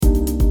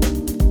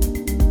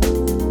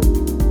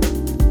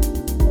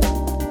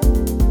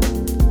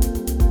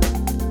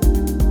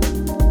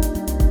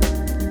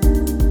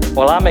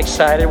Well, I'm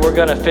excited. We're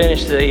going to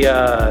finish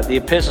the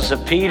epistles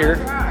of Peter.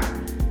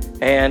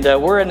 And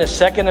we're in the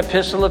second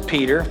epistle of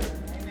Peter.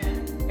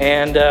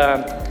 And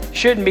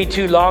shouldn't be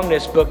too long,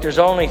 this book. There's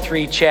only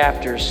 3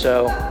 chapters,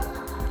 so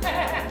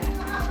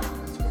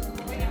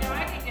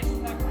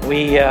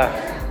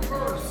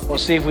we'll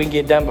see if we can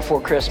get done before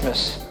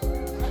Christmas.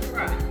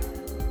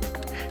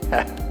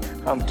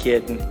 I'm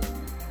kidding.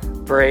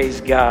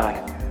 Praise God.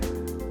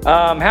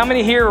 How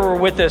many here were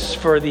with us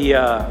for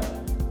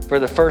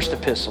the first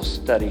epistle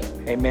study?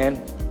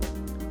 Amen.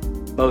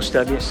 Most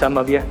of you, some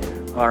of you.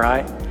 All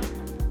right.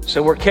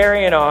 So we're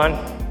carrying on.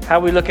 How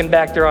are we looking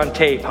back there on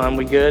tape, hon?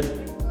 We good?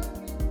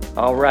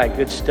 All right,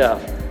 good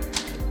stuff.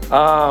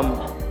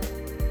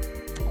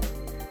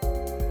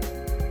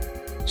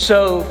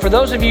 So for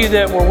those of you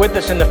that were with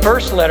us in the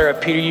first letter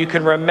of Peter, you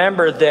can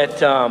remember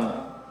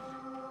that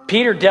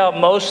Peter dealt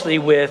mostly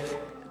with,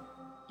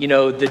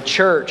 the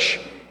church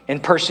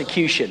and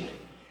persecution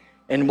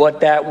and what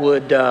that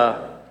would,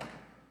 how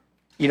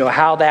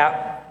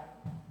that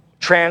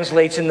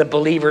translates in the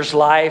believer's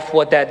life,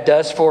 what that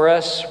does for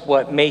us,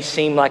 what may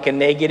seem like a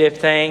negative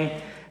thing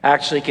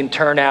actually can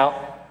turn out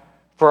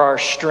for our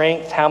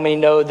strength. How many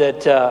know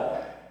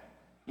that,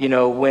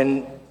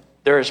 when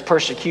there is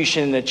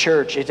persecution in the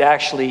church, it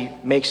actually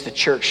makes the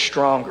church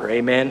stronger,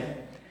 amen?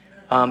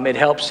 It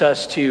helps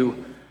us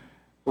to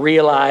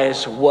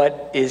realize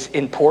what is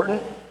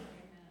important.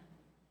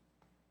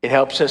 It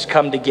helps us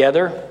come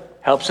together,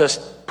 helps us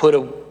put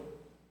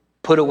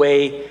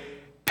away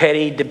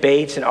petty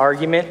debates and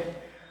argument.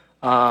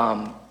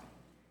 So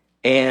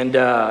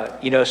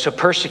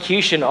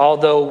persecution,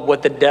 although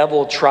what the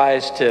devil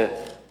tries to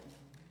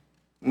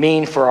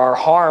mean for our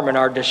harm and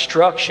our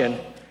destruction,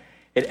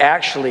 it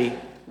actually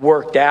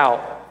worked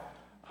out.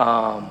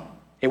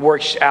 It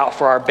works out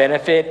for our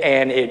benefit,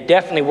 and it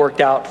definitely worked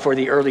out for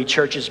the early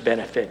church's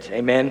benefit.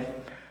 Amen.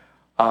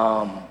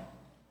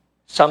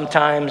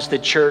 Sometimes the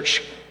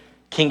church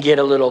can get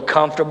a little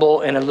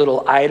comfortable and a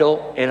little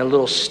idle and a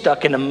little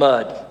stuck in the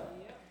mud.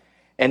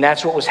 And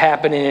that's what was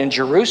happening in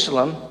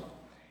Jerusalem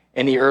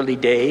in the early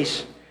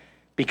days.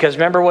 Because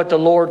remember what the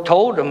Lord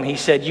told them. He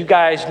said, you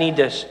guys need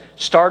to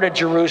start at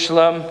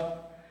Jerusalem,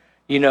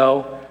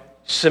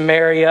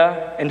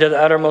 Samaria, and to the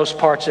uttermost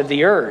parts of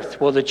the earth.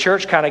 Well, the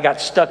church kind of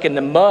got stuck in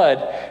the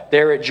mud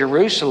there at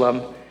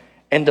Jerusalem.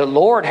 And the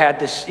Lord had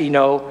this,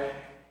 there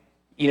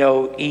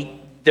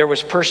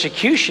was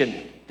persecution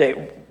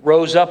that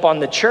rose up on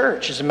the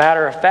church. As a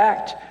matter of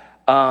fact,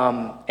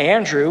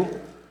 Andrew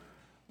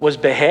was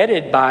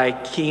beheaded by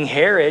King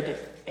Herod,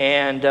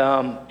 and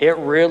it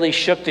really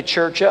shook the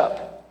church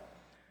up.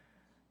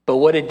 But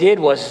what it did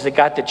was it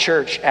got the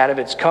church out of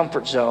its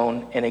comfort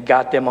zone, and it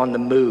got them on the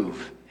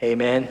move.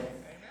 Amen.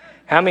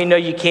 How many know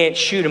you can't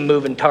shoot a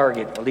moving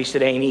target? At least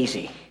it ain't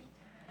easy.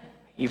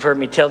 You've heard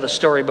me tell the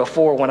story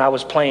before when I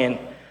was playing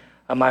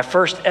my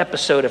first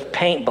episode of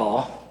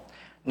paintball.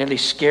 Nearly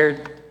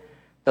scared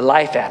the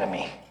life out of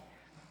me.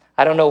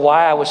 I don't know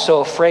why I was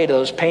so afraid of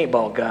those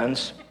paintball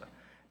guns.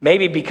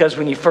 Maybe because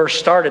when you first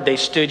started, they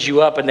stood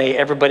you up and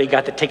everybody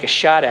got to take a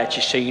shot at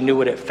you so you knew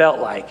what it felt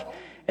like.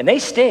 And they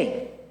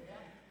sting.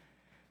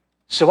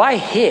 So I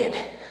hid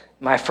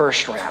my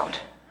first round.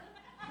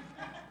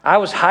 I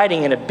was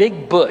hiding in a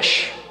big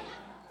bush,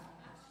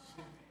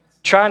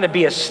 trying to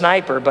be a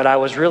sniper, but I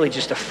was really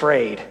just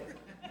afraid.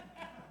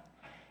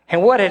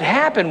 And what had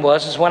happened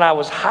was when I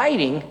was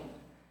hiding,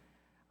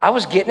 I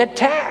was getting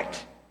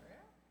attacked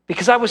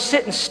because I was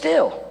sitting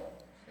still.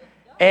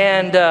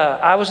 And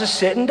I was a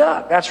sitting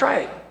duck. That's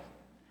right.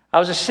 I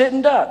was a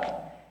sitting duck.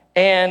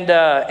 And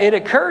it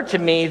occurred to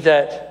me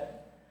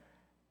that,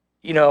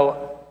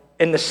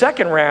 in the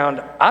second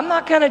round, I'm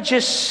not going to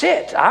just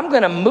sit. I'm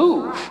going to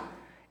move.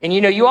 And, how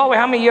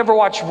many of you ever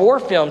watch war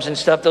films and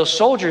stuff? Those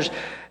soldiers,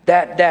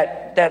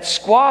 that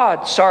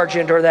squad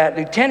sergeant or that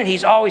lieutenant,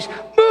 he's always,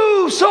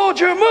 move,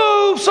 soldier,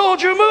 move,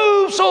 soldier,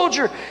 move,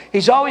 soldier.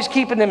 He's always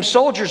keeping them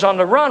soldiers on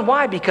the run.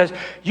 Why? Because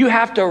you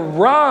have to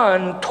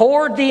run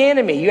toward the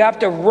enemy. You have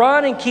to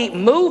run and keep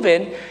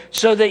moving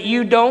so that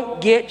you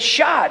don't get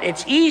shot.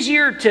 It's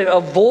easier to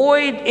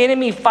avoid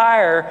enemy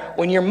fire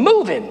when you're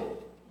moving.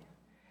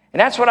 And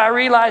that's what I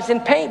realized in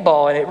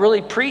paintball, and it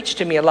really preached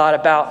to me a lot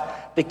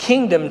about the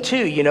kingdom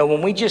too.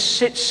 When we just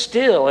sit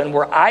still and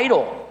we're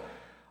idle,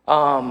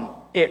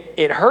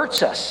 it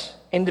hurts us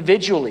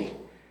individually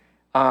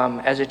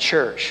as a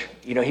church.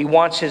 He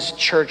wants his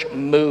church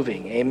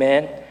moving.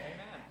 Amen.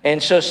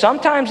 And so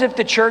sometimes if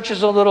the church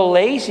is a little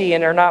lazy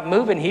and they're not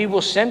moving, he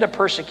will send a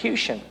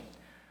persecution.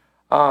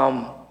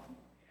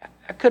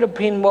 That could have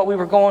been what we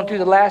were going through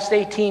the last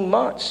 18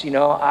 months.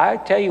 I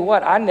tell you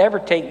what, I never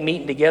take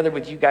meeting together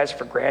with you guys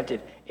for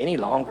granted any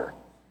longer.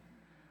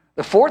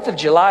 The 4th of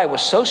July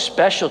was so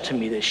special to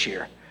me this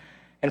year.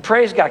 And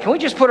praise God. Can we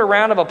just put a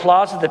round of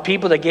applause to the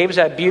people that gave us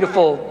that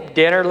beautiful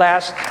dinner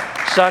last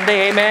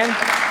Sunday? Amen.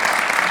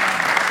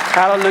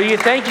 Hallelujah.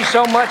 Thank you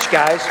so much,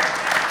 guys.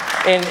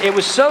 And it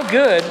was so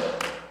good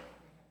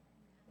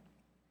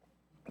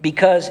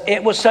because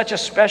it was such a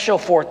special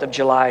 4th of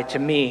July to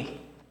me,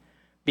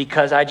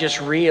 because I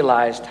just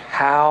realized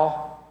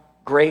how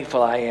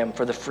grateful I am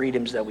for the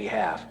freedoms that we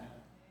have.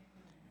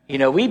 You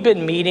know, we've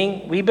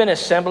been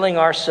assembling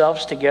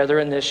ourselves together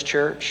in this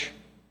church.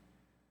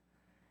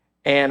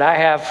 And I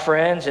have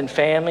friends and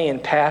family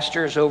and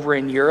pastors over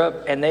in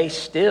Europe, and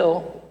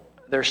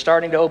they're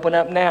starting to open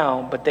up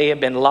now, but they have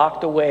been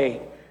locked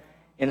away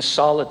in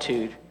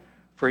solitude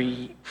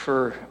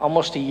for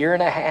almost a year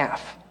and a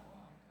half.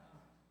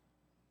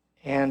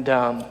 And,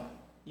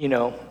 you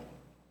know,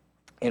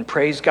 and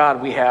praise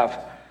God, we have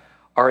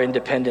our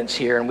independence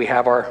here, and we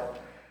have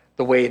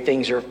the way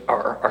things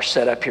are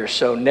set up here.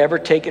 So never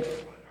take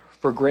it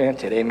for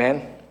granted.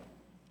 Amen.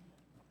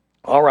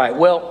 All right.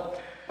 Well,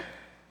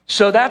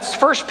 so that's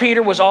 1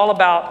 Peter was all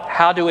about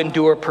how to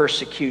endure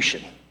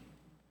persecution,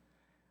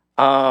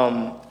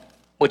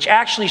 which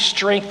actually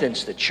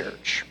strengthens the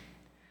church.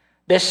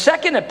 The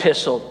second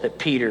epistle that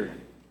Peter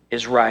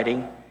is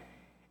writing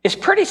is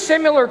pretty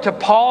similar to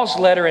Paul's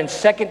letter in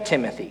 2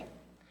 Timothy.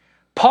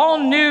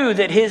 Paul knew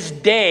that his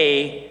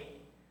day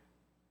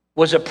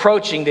was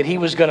approaching, that he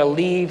was going to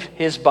leave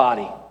his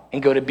body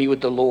and go to be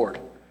with the Lord.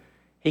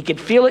 He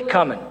could feel it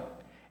coming.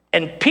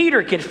 And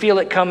Peter could feel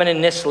it coming in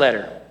this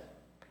letter,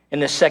 in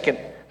the second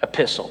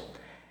epistle.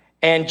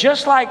 And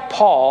just like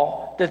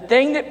Paul, the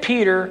thing that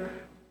Peter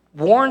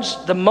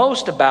warns the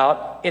most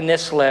about in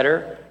this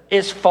letter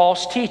is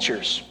false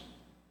teachers.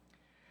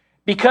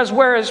 Because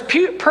whereas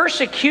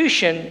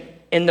persecution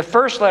in the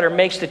first letter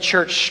makes the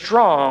church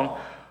strong,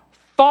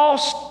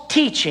 false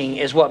teaching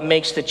is what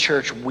makes the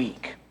church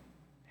weak.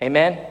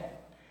 Amen?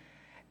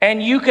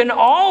 And you can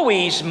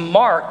always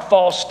mark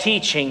false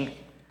teaching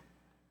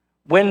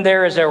when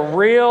there is a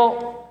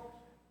real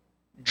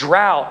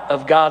drought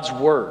of God's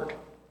word.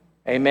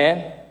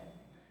 Amen?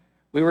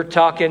 We were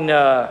talking,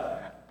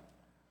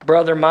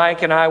 Brother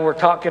Mike and I were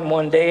talking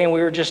one day, and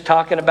we were just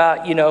talking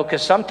about, you know,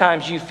 because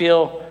sometimes you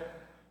feel,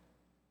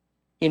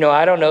 you know,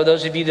 I don't know,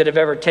 those of you that have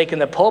ever taken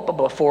the pulpit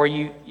before,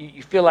 you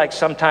feel like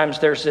sometimes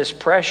there's this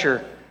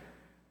pressure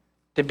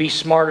to be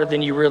smarter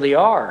than you really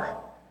are.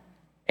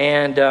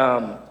 And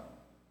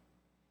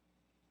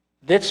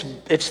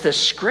it's the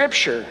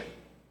scripture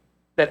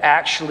that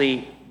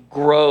actually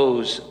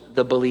grows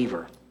the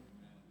believer.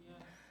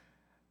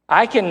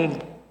 I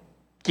can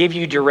give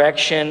you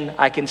direction.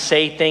 I can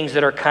say things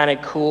that are kind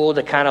of cool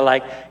to kind of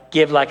like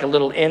give like a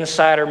little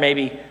insight, or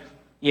maybe,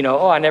 you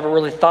know, I never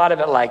really thought of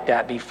it like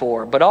that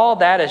before. But all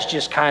that is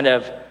just kind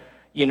of,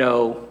 you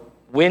know,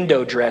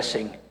 window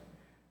dressing,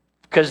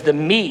 because the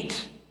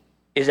meat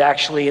is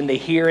actually in the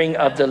hearing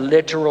of the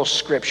literal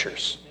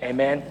scriptures.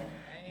 Amen?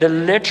 The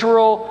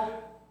literal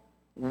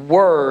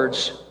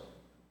words,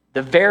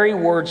 the very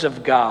words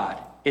of God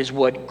is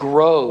what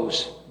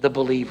grows the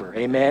believer.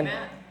 Amen?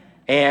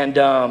 And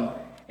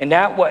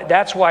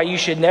that's why you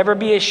should never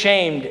be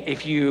ashamed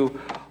if you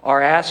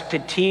are asked to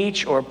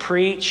teach or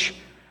preach,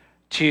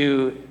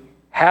 to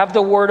have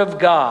the word of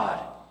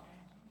God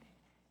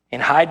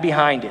and hide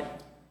behind it.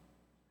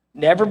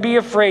 Never be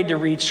afraid to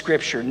read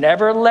scripture.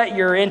 Never let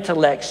your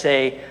intellect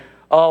say,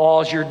 oh,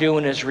 all you're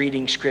doing is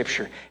reading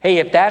scripture. Hey,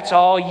 if that's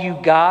all you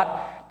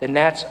got, then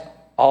that's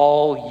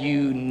all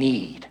you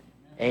need.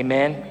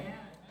 Amen?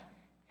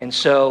 And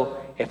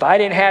so if I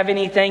didn't have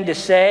anything to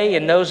say,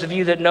 and those of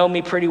you that know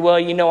me pretty well,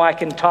 you know I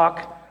can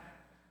talk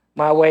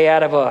my way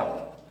out of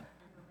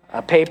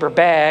a paper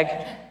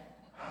bag,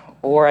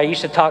 or I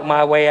used to talk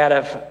my way out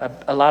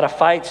of a lot of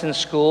fights in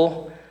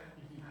school.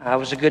 I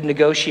was a good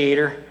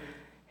negotiator.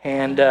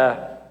 And,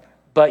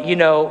 but you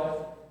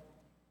know,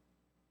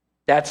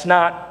 that's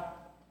not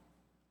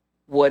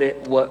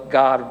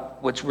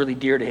what's really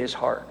dear to his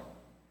heart.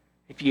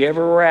 If you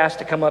ever were asked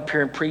to come up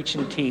here and preach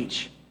and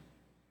teach,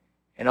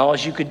 and all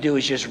you could do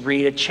is just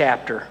read a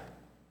chapter,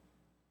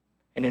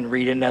 and then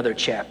read another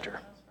chapter,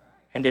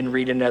 and then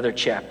read another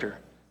chapter,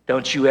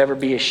 don't you ever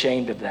be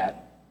ashamed of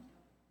that.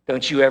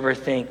 Don't you ever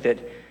think that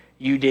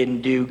you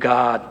didn't do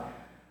God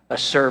a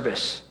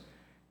service,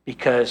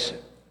 because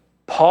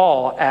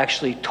Paul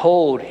actually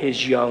told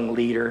his young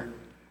leader,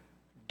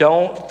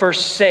 don't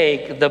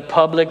forsake the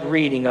public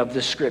reading of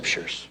the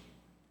scriptures.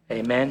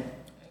 Amen?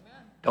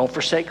 Don't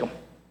forsake them.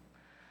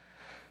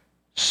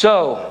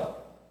 So,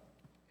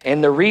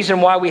 and the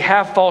reason why we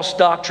have false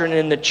doctrine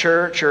in the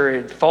church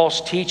or false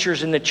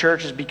teachers in the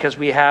church is because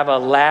we have a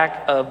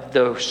lack of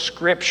the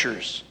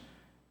scriptures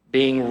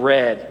being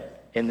read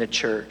in the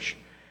church.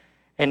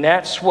 And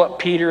that's what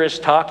Peter is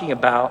talking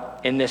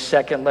about in this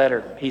second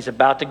letter. He's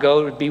about to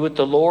go to be with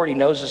the Lord. He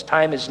knows his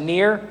time is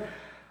near.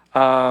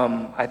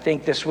 I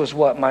think this was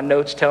what my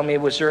notes tell me.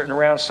 It was written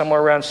around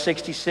somewhere around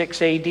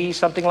 66 AD,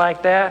 something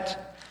like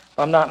that, if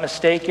I'm not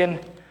mistaken.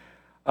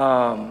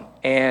 And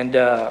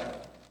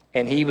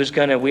he was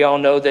going to, we all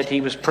know that he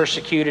was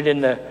persecuted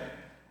in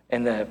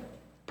the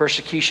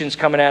persecutions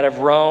coming out of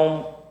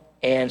Rome.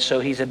 And so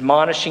he's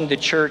admonishing the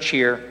church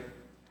here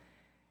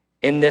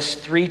in this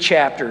 3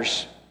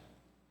 chapters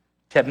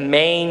to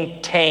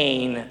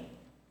maintain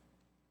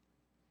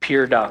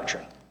pure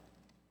doctrine.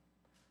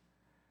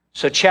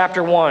 So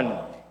chapter 1,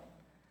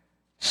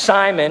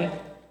 Simon,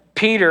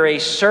 Peter, a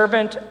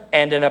servant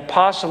and an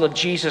apostle of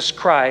Jesus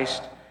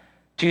Christ,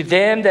 to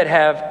them that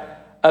have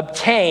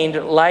obtained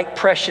like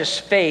precious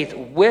faith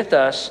with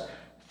us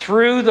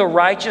through the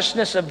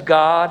righteousness of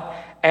God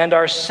and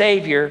our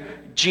Savior,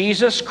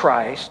 Jesus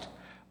Christ,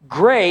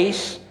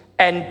 grace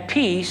and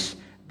peace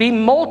be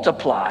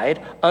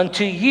multiplied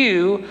unto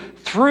you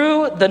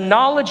through the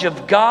knowledge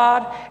of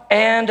God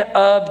and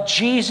of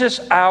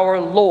Jesus our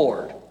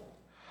Lord,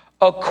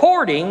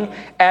 according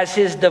as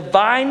his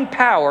divine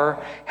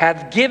power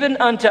hath given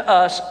unto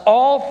us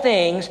all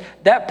things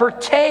that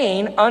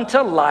pertain unto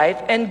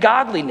life and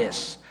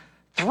godliness,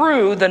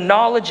 through the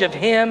knowledge of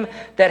him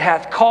that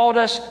hath called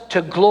us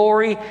to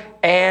glory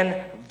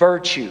and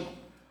virtue,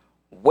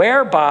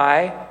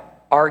 whereby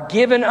are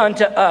given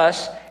unto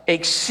us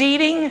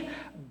exceeding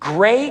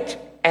great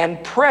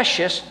and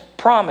precious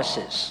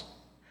promises,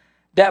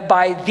 that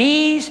by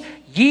these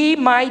ye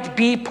might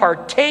be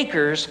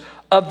partakers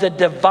of the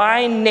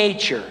divine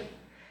nature,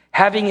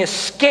 having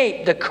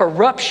escaped the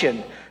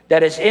corruption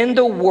that is in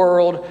the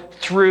world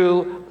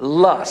through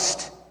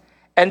lust.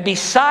 And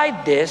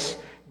beside this,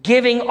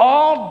 giving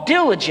all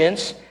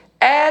diligence,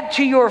 add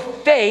to your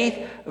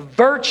faith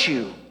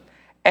virtue,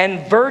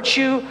 and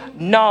virtue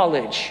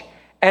knowledge,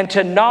 and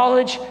to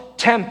knowledge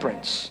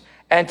temperance,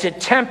 and to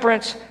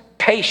temperance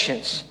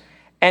patience,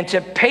 and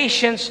to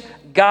patience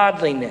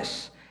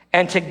godliness,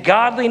 and to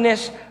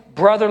godliness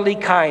brotherly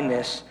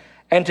kindness,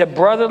 and to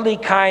brotherly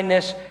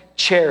kindness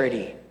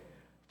charity.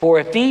 For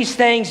if these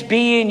things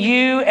be in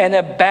you and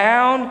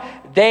abound,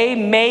 they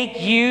make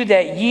you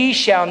that ye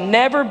shall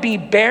never be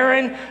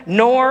barren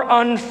nor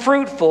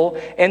unfruitful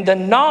in the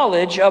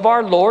knowledge of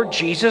our Lord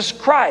Jesus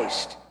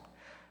Christ.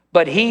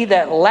 But he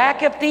that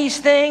lacketh these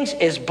things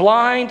is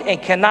blind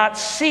and cannot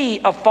see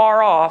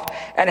afar off,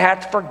 and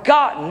hath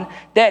forgotten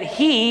that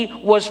he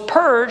was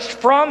purged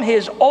from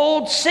his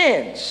old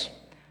sins.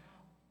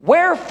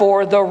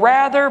 Wherefore, the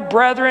rather,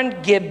 brethren,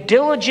 give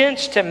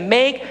diligence to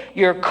make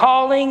your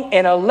calling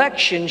and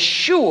election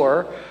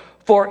sure.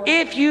 For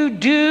if you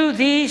do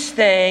these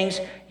things,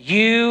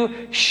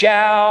 you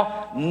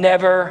shall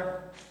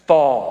never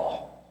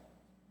fall.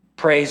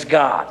 Praise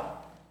God.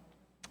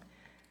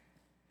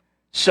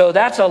 So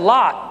that's a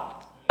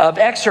lot of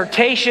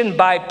exhortation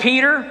by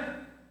Peter.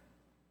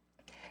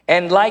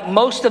 And like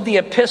most of the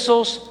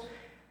epistles,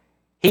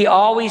 he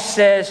always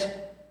says,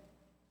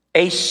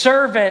 a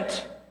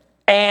servant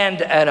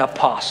and an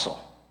apostle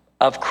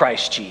of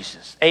Christ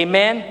Jesus.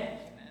 Amen?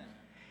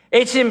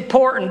 It's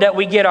important that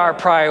we get our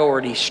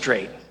priorities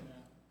straight.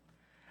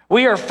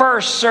 We are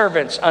first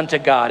servants unto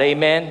God.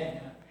 Amen?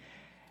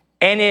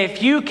 And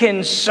if you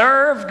can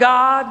serve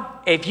God,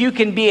 if you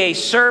can be a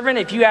servant,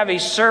 if you have a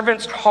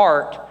servant's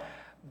heart,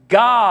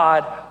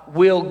 God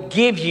will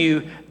give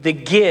you the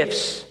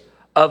gifts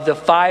of the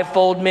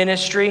fivefold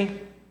ministry.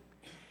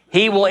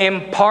 He will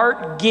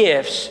impart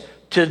gifts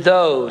to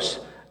those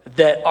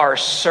that are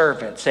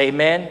servants.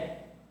 Amen?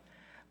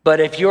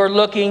 But if you're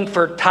looking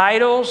for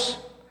titles,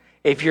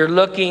 if you're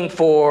looking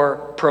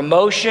for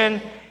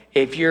promotion,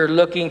 if you're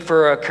looking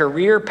for a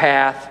career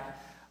path,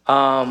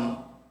 that's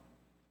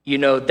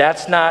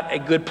not a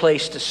good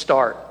place to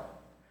start.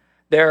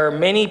 There are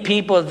many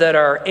people that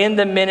are in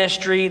the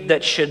ministry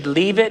that should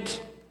leave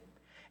it,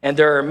 and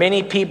there are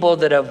many people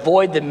that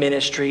avoid the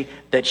ministry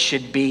that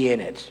should be in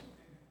it.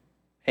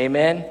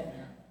 Amen?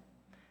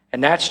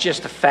 And that's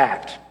just a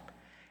fact.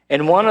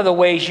 And one of the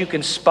ways you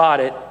can spot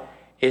it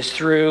is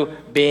through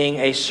being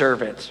a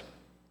servant.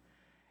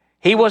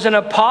 He was an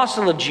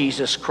apostle of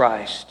Jesus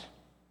Christ.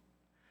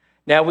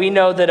 Now we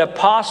know that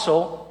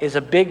apostle is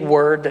a big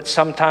word that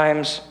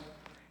sometimes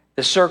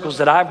the circles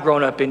that I've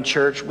grown up in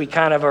church, we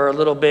kind of are a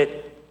little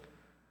bit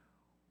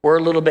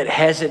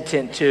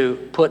hesitant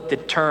to put the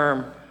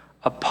term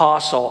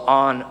apostle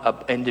on an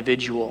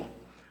individual.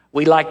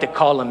 We like to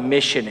call them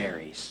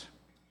missionaries.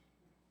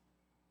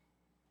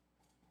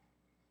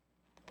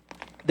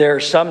 There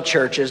are some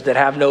churches that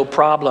have no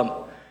problem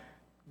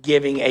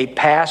giving a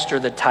pastor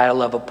the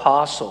title of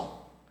apostle.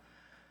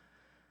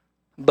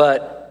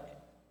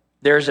 But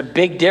there's a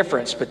big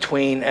difference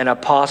between an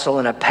apostle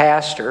and a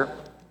pastor.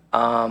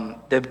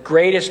 The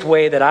greatest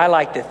way that I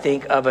like to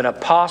think of an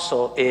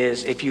apostle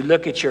is if you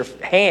look at your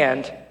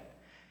hand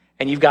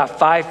and you've got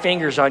 5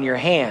 fingers on your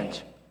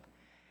hand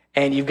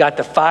and you've got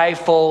the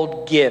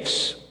fivefold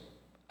gifts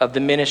of the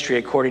ministry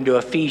according to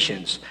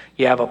Ephesians.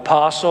 You have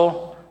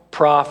apostle,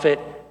 prophet,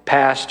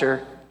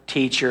 pastor,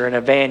 teacher, and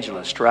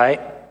evangelist,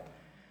 right?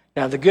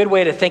 Now, the good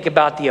way to think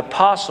about the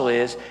apostle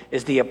is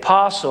the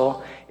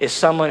apostle is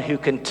someone who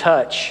can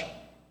touch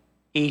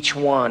each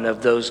one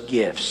of those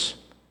gifts.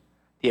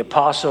 The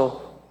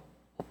apostle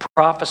will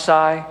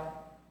prophesy,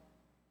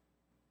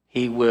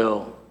 he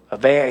will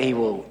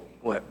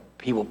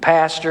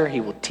pastor,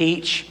 he will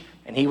teach,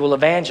 and he will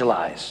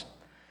evangelize.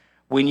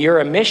 When you're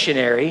a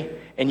missionary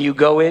and you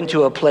go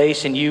into a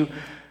place and you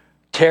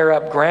tear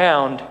up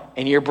ground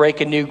and you're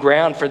breaking new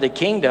ground for the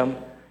kingdom,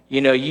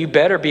 you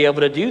better be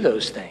able to do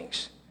those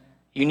things.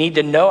 You need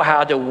to know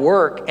how to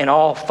work in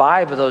all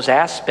 5 of those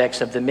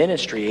aspects of the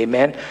ministry,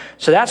 amen?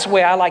 So that's the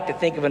way I like to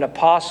think of an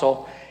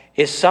apostle,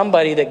 is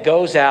somebody that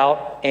goes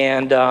out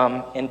and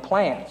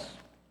plants.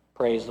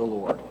 Praise the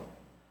Lord.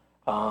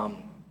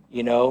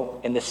 In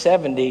the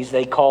 70s,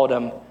 they called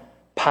them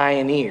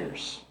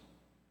pioneers.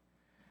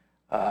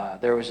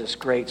 There was this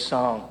great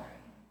song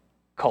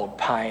called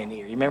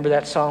Pioneer. You remember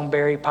that song,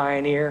 Barry,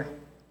 Pioneer?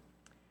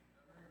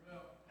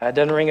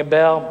 Doesn't ring a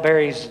bell?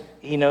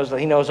 He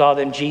knows all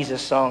them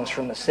Jesus songs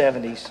from the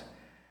 70s.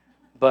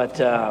 But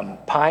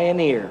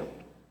Pioneer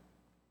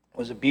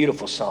was a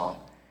beautiful song.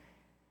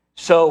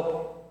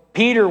 So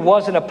Peter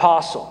was an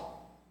apostle.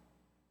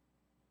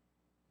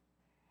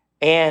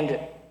 And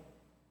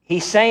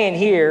he's saying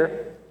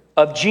here,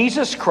 of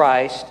Jesus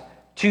Christ,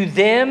 to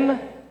them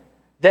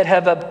that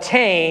have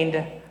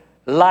obtained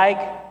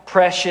like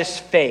precious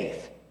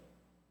faith.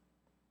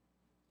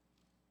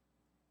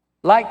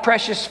 Like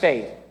precious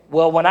faith.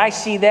 Well, when I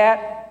see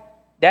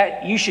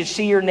that you should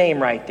see your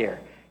name right there.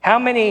 How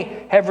many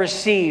have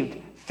received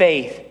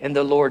faith in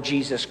the Lord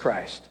Jesus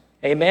Christ?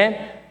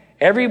 Amen?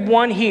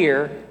 Everyone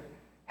here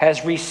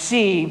has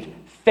received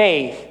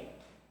faith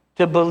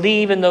to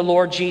believe in the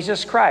Lord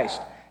Jesus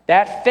Christ.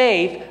 That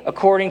faith,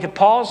 according to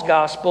Paul's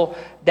gospel,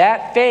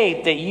 that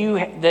faith that you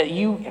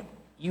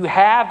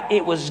have,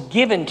 it was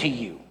given to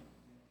you.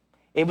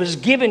 It was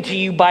given to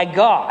you by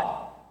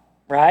God,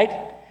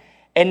 right?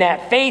 And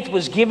that faith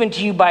was given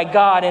to you by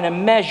God in a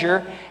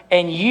measure,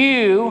 and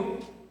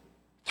you,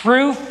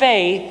 through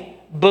faith,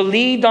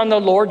 believed on the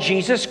Lord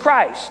Jesus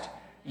Christ.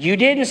 You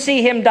didn't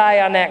see him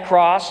die on that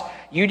cross.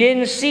 You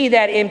didn't see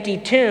that empty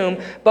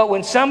tomb. But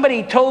when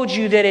somebody told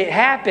you that it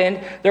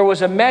happened, there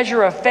was a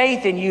measure of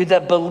faith in you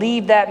that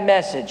believed that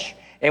message.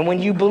 And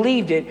when you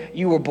believed it,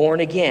 you were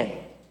born again.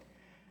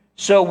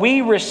 So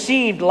we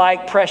received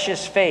like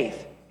precious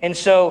faith. And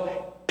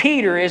so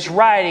Peter is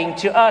writing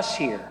to us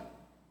here.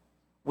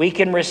 We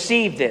can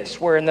receive this,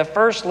 where in the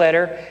first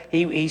letter,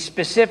 he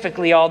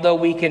specifically, although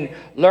we can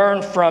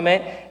learn from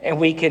it and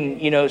we can,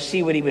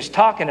 see what he was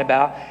talking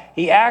about,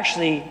 he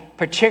actually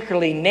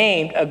particularly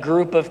named a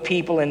group of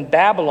people in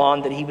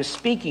Babylon that he was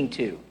speaking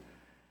to.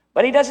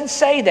 But he doesn't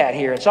say that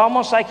here. It's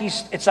almost like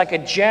it's like a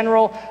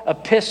general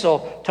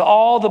epistle to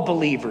all the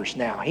believers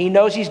now. He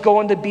knows he's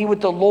going to be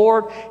with the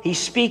Lord. He's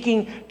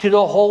speaking to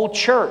the whole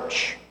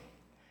church.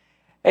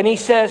 And he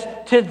says,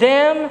 to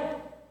them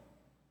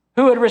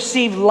who had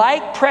received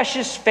like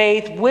precious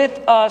faith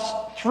with us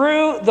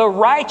through the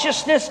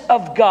righteousness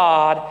of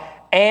God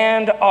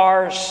and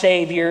our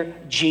Savior,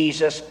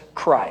 Jesus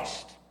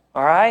Christ.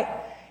 All right?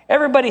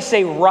 Everybody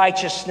say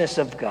righteousness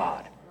of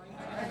God.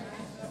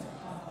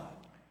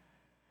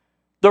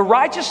 The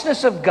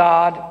righteousness of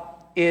God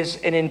is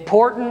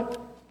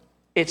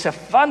it's a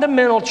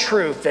fundamental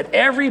truth that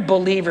every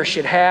believer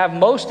should have.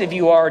 Most of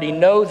you already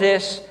know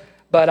this,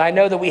 but I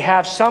know that we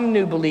have some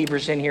new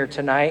believers in here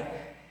tonight.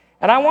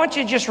 And I want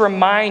to just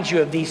remind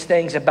you of these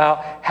things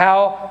about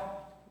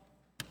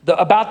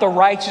about the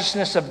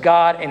righteousness of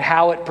God and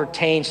how it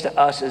pertains to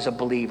us as a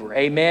believer.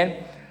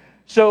 Amen?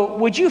 So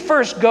would you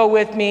first go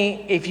with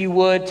me, if you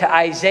would, to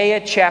Isaiah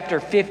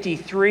chapter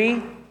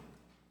 53.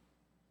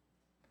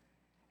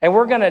 And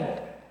we're going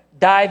to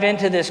dive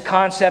into this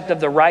concept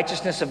of the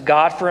righteousness of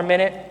God for a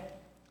minute.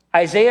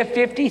 Isaiah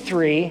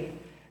 53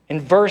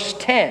 and verse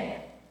 10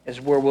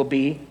 is where we'll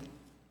be.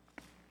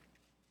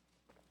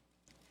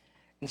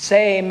 And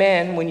say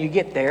amen when you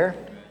get there.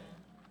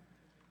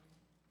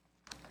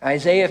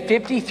 Isaiah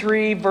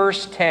 53,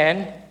 verse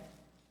 10.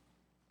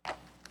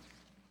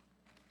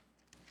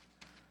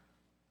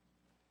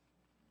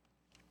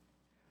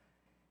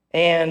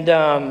 And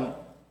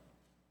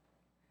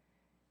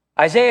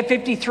Isaiah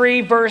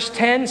 53, verse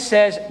 10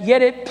 says,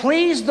 "Yet it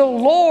pleased the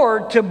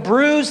Lord to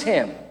bruise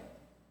him,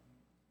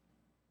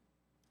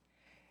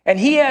 and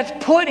he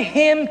hath put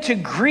him to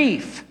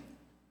grief.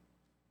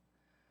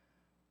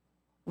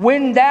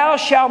 When thou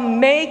shalt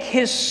make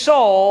his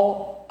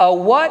soul a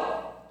what?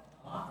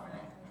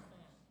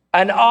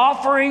 An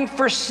offering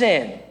for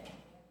sin.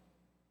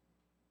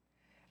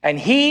 And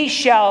he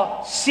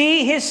shall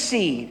see his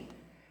seed,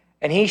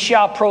 and he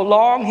shall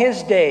prolong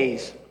his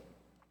days,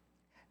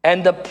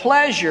 and the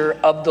pleasure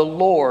of the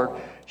Lord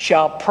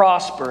shall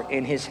prosper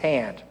in his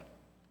hand."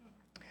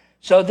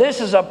 So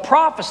this is a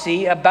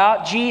prophecy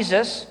about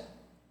Jesus,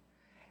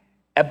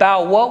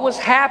 about what was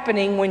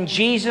happening when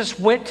Jesus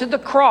went to the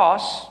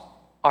cross.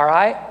 All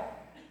right?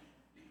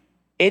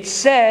 It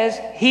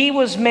says he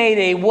was made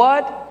a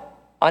what?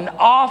 An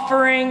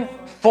offering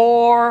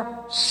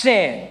for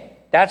sin.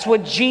 That's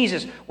what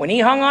Jesus, when he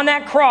hung on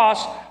that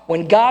cross,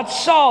 when God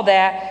saw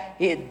that,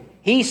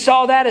 he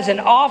saw that as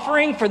an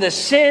offering for the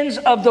sins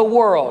of the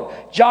world.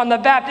 John the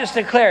Baptist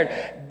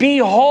declared,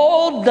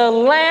 "Behold the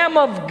Lamb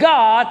of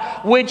God,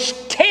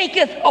 which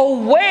taketh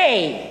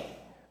away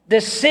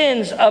the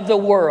sins of the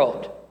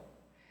world."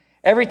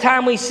 Every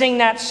time we sing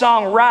that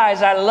song,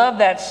 "Rise," I love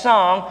that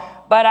song,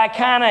 but I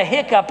kind of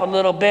hiccup a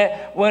little bit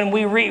when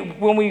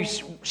we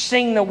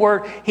sing the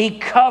word, "He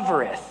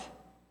covereth."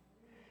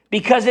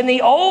 Because in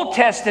the Old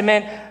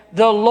Testament,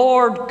 the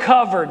Lord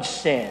covered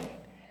sin.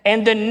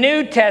 In the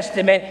New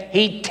Testament,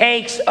 he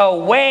takes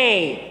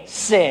away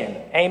sin.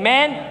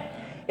 Amen?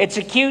 It's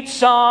a cute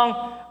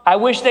song. I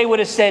wish they would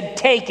have said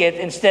 "taketh"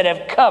 instead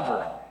of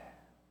 "cover,"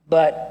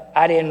 but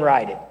I didn't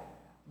write it.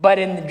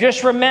 But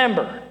just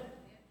remember,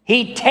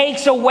 he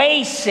takes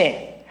away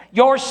sin.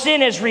 Your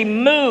sin is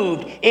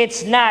removed.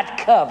 It's not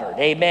covered.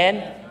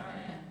 Amen?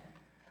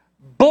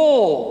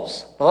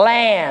 Bulls,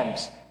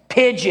 lambs,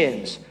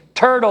 pigeons,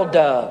 turtle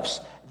doves,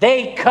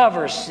 they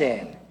cover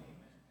sin.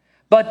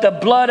 But the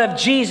blood of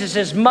Jesus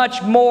is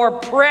much more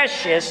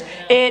precious.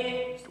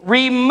 It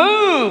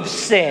removes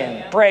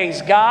sin.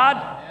 Praise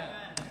God.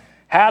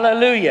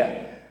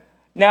 Hallelujah.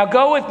 Now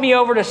go with me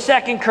over to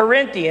 2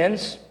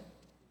 Corinthians.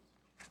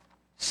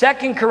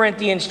 2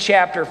 Corinthians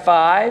chapter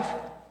 5.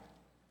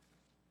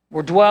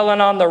 We're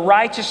dwelling on the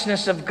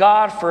righteousness of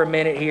God for a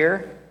minute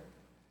here.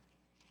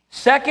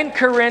 2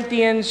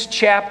 Corinthians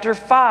chapter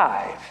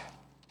 5.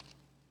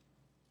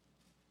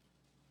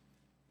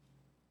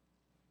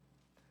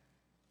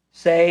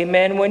 Say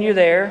amen when you're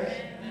there.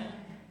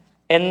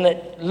 And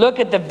look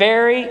at the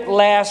very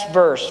last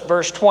verse,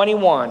 verse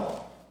 21.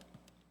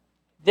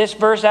 This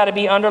verse ought to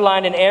be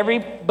underlined in every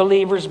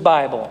believer's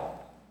Bible.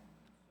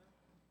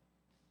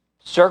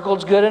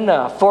 Circled's good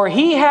enough. For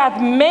he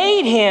hath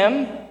made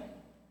him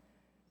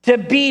to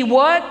be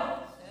what?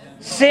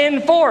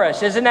 Sin for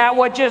us. Isn't that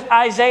what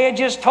Isaiah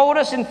just told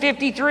us in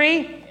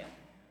 53?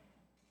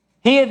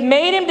 He hath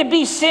made him to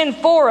be sin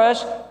for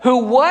us,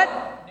 who what?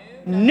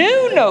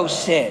 Knew no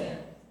sin.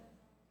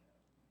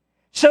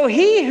 So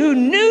he who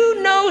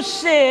knew no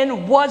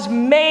sin was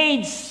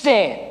made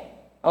sin.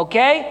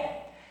 Okay?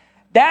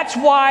 That's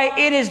why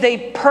it is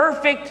the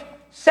perfect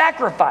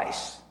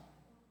sacrifice.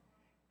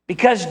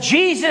 Because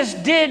Jesus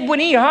did, when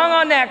he hung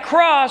on that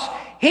cross,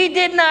 he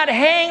did not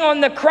hang on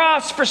the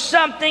cross for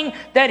something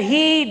that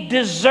he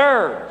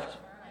deserved.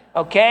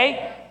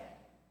 Okay?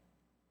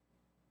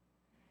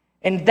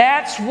 And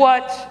that's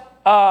what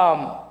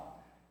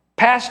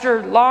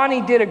Pastor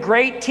Lonnie did a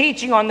great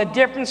teaching on, the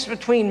difference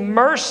between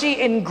mercy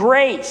and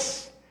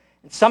grace.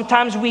 And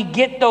sometimes we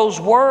get those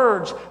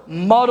words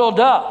muddled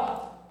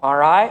up. All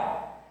right?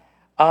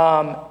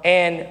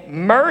 And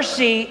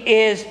mercy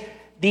is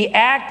the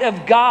act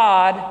of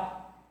God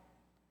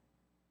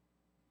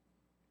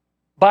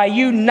by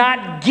you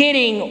not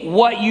getting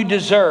what you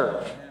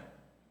deserve.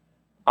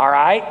 All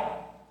right?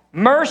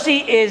 Mercy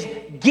is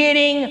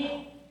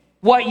getting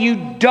what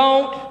you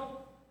don't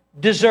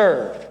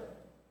deserve.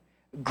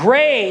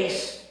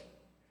 Grace,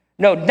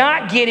 no,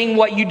 not getting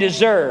what you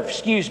deserve.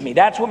 Excuse me.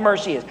 That's what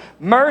mercy is.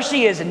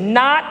 Mercy is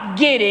not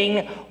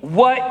getting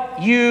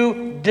what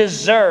you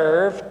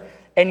deserve.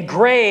 And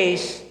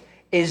grace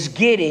is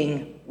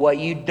getting what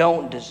you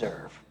don't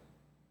deserve.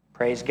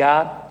 Praise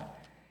God.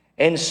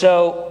 And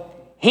so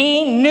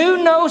he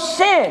knew no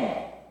sin,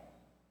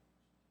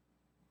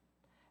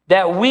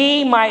 that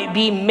we might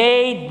be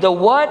made the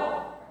what?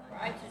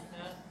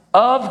 Righteousness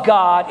of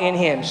God in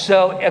him.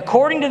 So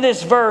according to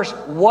this verse,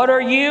 what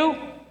are you?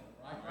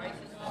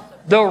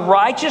 The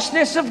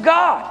righteousness of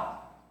God.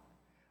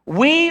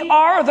 We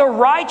are the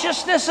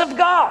righteousness of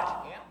God.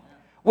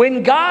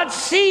 When God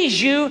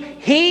sees you,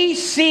 he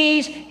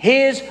sees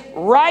his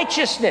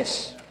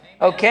righteousness.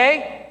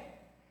 Okay?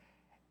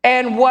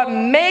 And what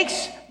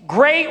makes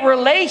great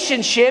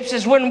relationships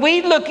is when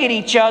we look at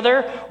each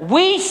other,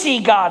 we see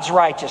God's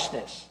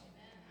righteousness.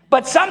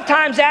 But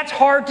sometimes that's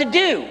hard to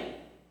do.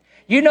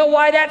 You know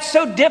why that's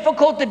so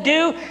difficult to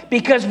do?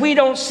 Because we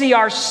don't see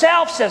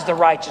ourselves as the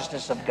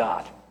righteousness of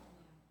God.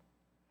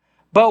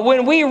 But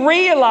when we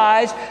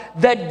realize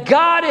that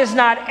God is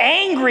not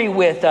angry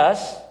with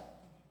us,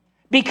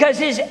 because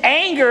his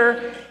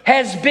anger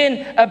has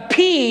been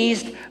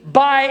appeased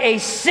by a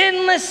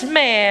sinless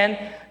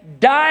man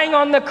dying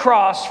on the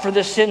cross for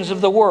the sins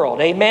of the world.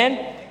 Amen?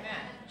 Amen.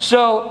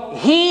 So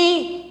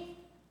he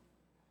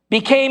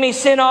became a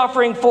sin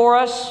offering for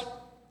us,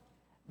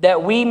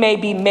 that we may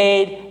be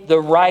made the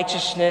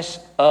righteousness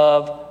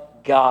of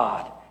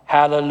God.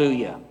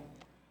 Hallelujah.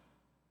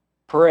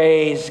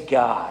 Praise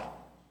God.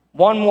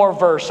 One more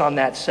verse on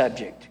that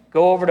subject.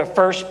 Go over to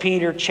 1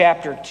 Peter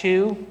chapter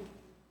 2.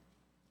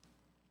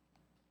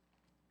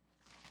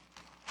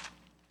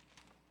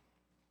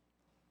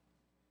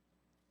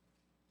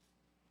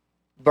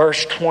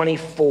 Verse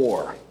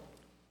 24.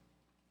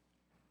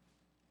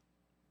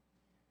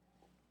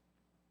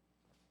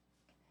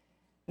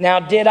 Now,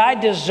 did I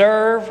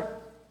deserve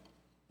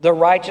the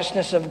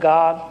righteousness of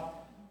God?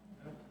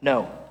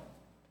 No.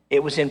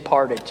 It was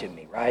imparted to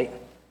me, right?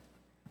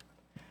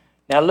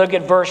 Now look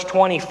at verse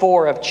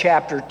 24 of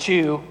chapter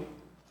 2,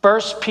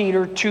 1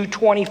 Peter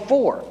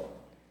 2:24.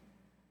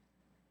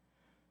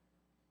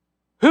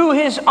 Who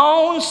his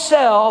own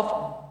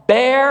self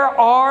bare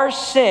our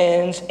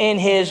sins in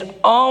his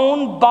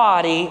own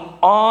body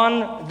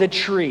on the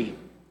tree,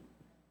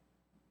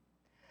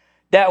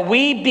 that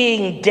we,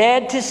 being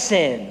dead to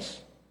sins,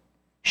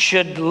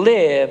 should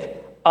live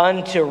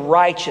unto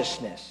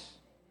righteousness,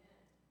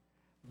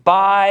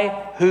 by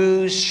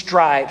whose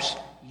stripes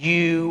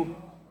you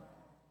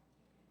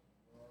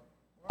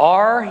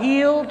are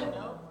healed,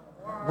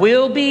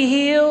 will be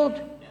healed,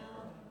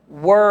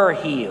 were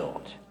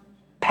healed.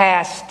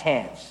 Past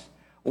tense.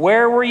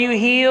 Where were you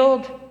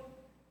healed?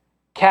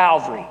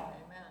 Calvary.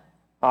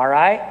 All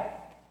right?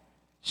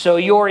 So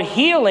your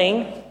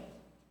healing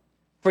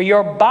for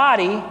your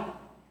body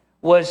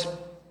was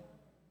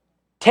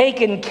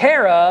taken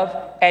care of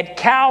at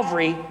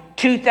Calvary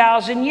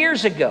 2,000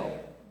 years ago.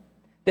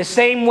 The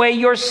same way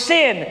your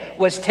sin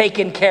was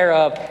taken care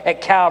of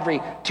at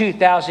Calvary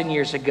 2,000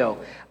 years ago.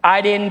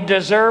 I didn't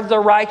deserve the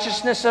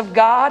righteousness of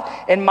God,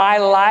 and my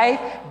life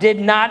did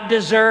not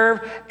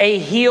deserve a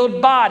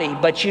healed body.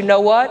 But you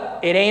know what?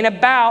 It ain't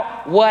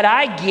about what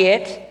I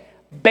get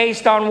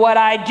based on what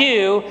I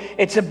do.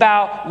 It's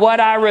about what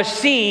I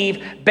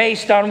receive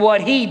based on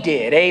what He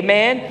did.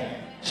 Amen?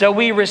 So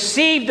we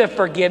receive the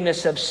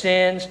forgiveness of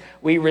sins.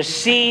 We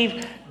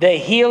receive the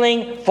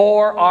healing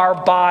for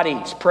our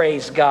bodies.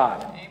 Praise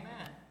God.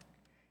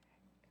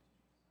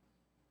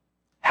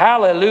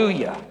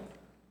 Hallelujah.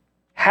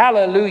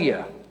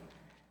 Hallelujah.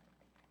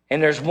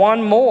 And there's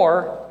one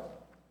more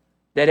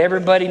that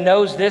everybody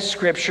knows this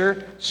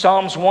scripture,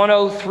 Psalms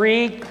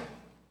 103.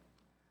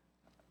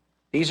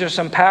 These are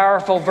some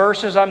powerful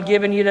verses I'm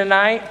giving you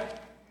tonight.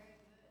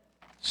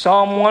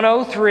 Psalm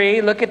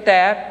 103, look at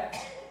that.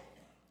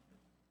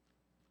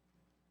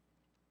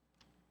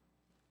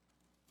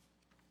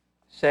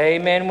 Say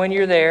amen when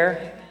you're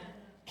there.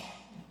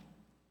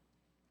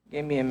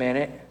 Give me a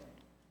minute.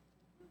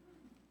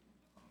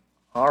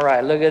 All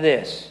right, look at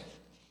this.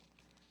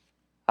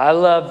 I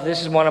love,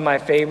 this is one of my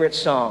favorite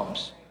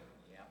Psalms.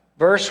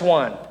 Verse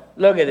 1,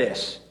 look at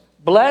this.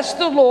 Bless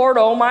the Lord,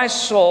 O my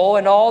soul,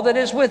 and all that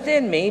is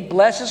within me.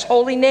 Bless His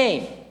holy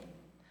name.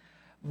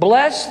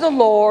 Bless the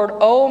Lord,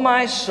 O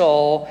my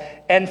soul,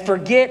 and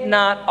forget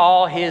not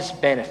all His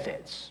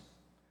benefits.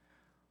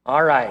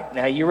 All right,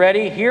 now you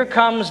ready? Here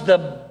comes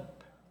the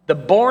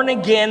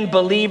born-again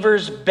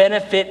believer's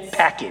benefit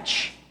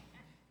package.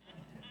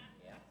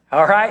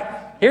 All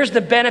right? Here's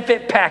the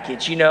benefit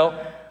package, you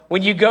know.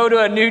 When you go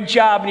to a new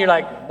job and you're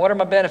like, what are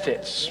my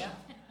benefits?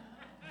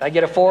 I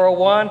get a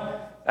 401?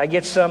 I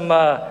get some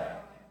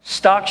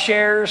stock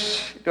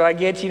shares? Do I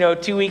get,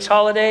 2 weeks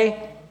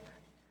holiday?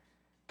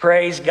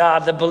 Praise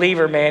God, the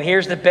believer, man.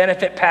 Here's the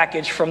benefit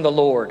package from the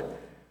Lord.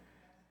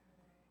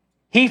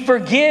 He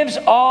forgives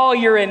all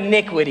your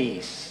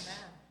iniquities.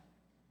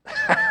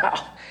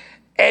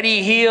 And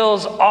He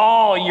heals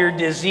all your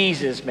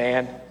diseases,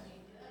 man.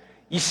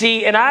 You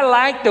see, and I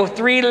like the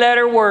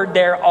 3-letter word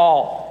there,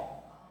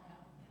 all.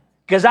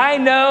 Because I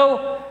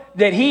know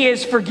that He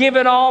has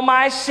forgiven all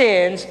my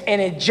sins,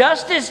 and it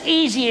just as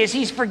easy as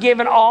He's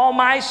forgiven all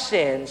my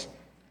sins,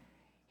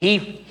 He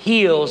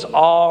heals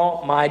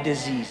all my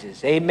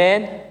diseases.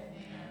 Amen?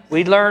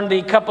 We learned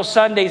a couple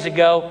Sundays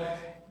ago,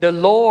 the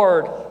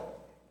Lord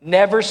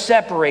never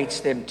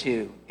separates them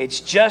two. It's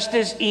just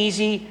as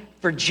easy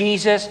for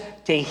Jesus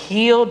to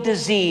heal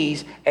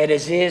disease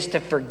as it is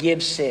to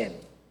forgive sin.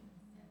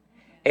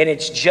 And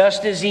it's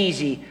just as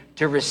easy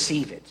to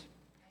receive it.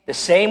 The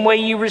same way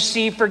you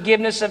receive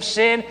forgiveness of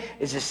sin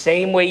is the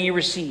same way you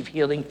receive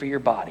healing for your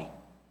body.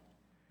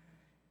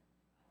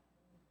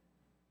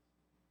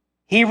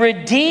 He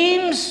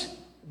redeems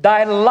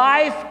thy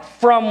life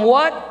from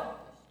what?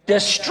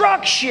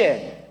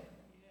 Destruction.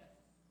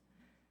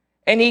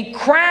 And He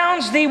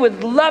crowns thee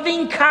with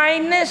loving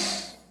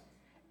kindness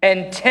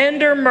and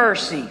tender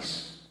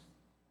mercies,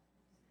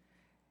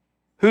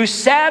 who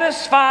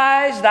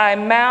satisfies thy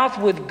mouth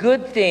with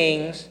good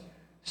things,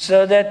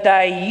 so that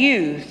thy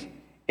youth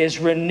is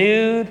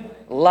renewed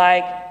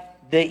like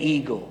the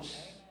eagles.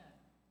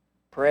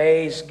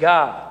 Praise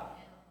God.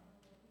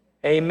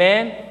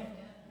 Amen.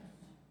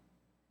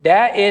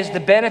 That is the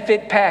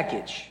benefit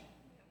package.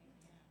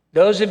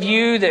 Those of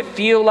you that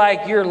feel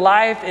like your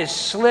life is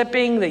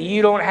slipping, that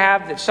you don't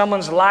have, that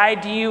someone's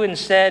lied to you and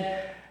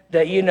said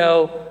that,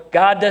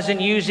 God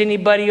doesn't use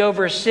anybody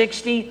over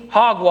 60,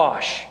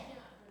 hogwash.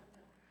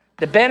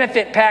 The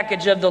benefit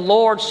package of the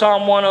Lord,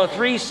 Psalm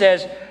 103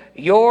 says,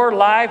 your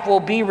life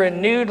will be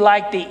renewed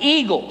like the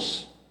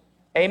eagles.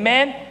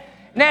 Amen?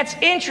 And that's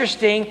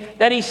interesting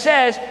that He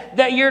says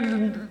that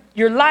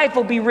your life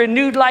will be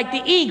renewed like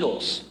the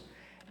eagles.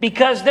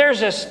 Because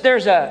there's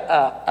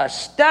a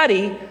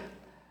study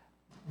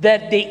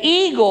that the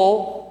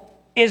eagle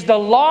is the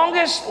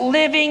longest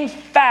living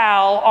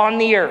fowl on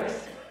the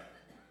earth.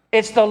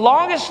 It's the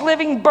longest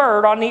living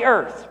bird on the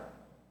earth.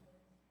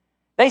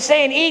 They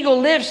say an eagle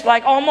lives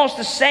like almost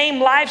the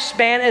same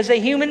lifespan as a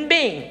human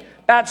being,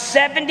 about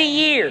 70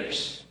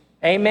 years.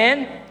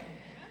 Amen?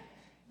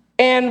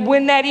 And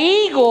when that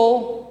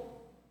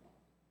eagle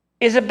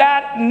is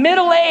about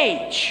middle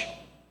age,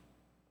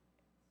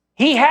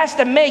 he has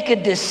to make a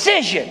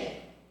decision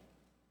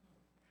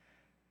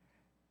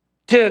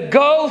to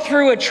go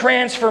through a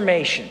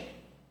transformation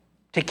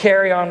to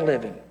carry on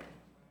living.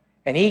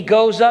 And he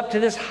goes up to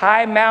this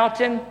high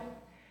mountain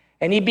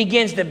and he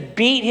begins to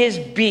beat his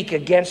beak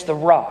against the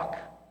rock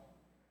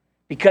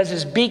because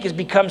his beak has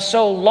become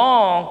so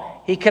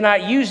long, he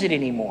cannot use it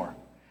anymore.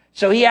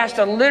 So he has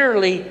to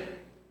literally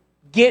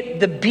get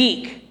the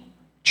beak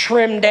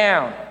trimmed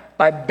down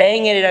by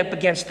banging it up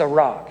against the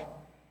rock.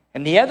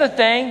 And the other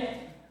thing,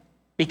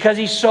 because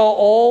he's so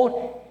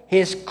old,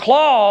 his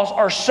claws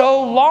are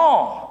so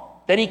long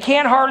that he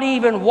can't hardly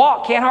even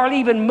walk, can't hardly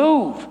even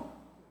move.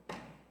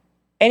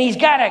 And he's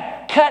got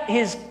to cut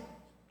his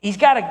he's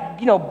got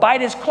to,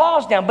 bite his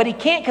claws down, but he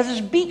can't because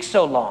his beak's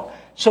so long.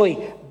 So he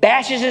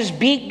bashes his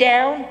beak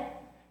down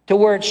to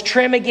where it's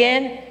trim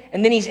again,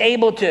 and then he's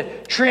able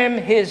to trim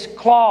his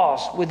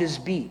claws with his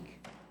beak.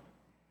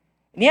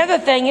 And the other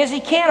thing is he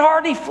can't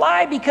hardly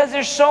fly because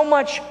there's so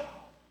much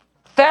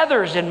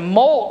feathers and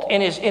molt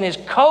in his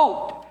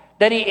coat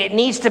that it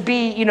needs to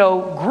be,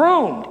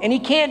 groomed. And he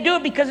can't do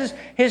it because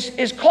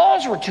his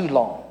claws were too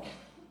long.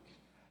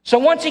 So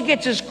once he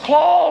gets his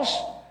claws,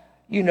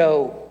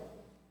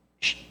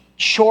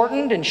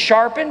 shortened and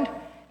sharpened,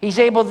 he's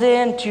able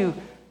then to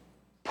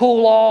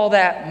pull all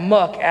that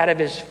muck out of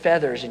his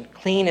feathers and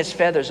clean his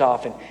feathers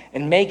off and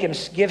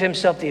give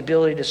himself the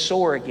ability to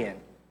soar again.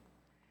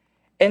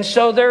 And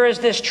so there is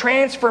this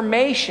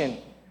transformation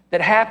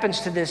that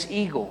happens to this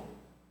eagle,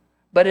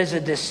 but it's a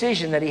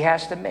decision that he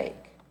has to make.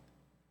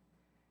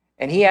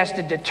 And he has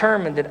to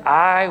determine that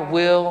I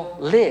will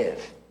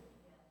live.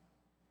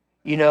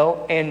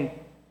 And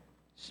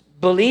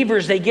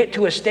believers, they get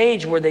to a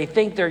stage where they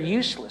think they're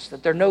useless,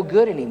 that they're no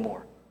good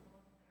anymore.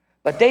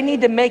 But they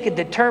need to make a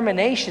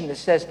determination that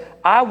says,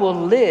 I will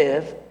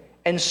live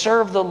and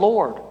serve the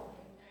Lord.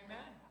 Amen.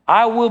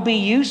 I will be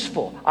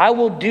useful. I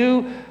will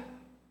do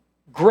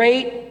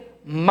great,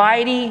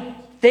 mighty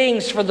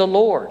things for the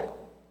Lord.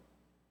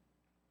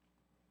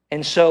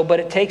 And so,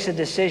 but it takes a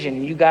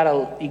decision.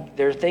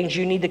 There are things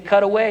you need to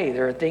cut away.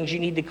 There are things you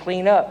need to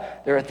clean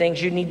up. There are things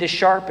you need to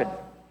sharpen.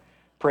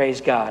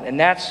 Praise God. And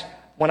that's,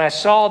 when I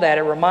saw that,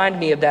 it reminded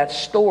me of that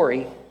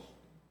story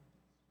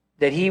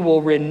that he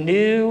will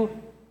renew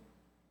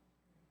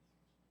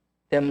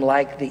them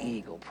like the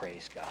eagle.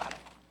 Praise God.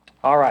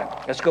 All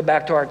right, let's go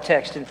back to our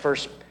text in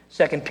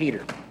 2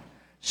 Peter.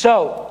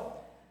 So,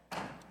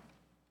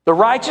 the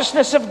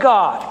righteousness of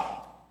God.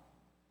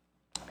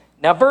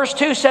 Now, verse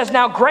 2 says,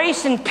 now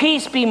grace and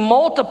peace be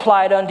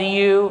multiplied unto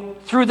you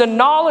through the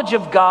knowledge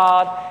of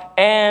God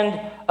and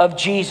of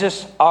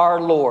Jesus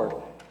our Lord.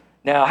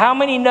 Now, how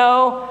many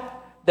know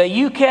that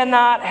you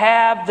cannot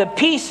have the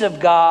peace of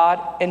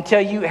God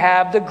until you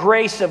have the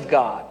grace of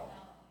God?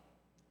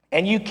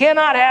 And you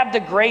cannot have the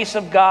grace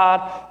of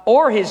God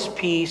or his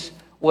peace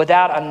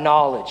without a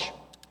knowledge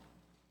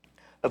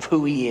of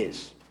who he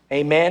is.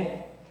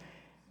 Amen?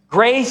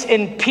 Grace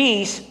and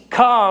peace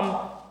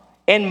come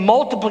in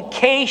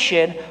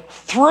multiplication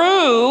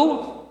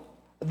through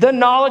the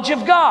knowledge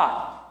of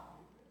God.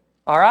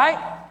 All right?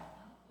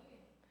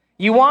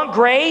 You want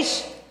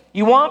grace?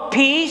 You want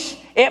peace?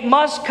 It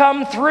must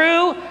come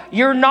through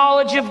your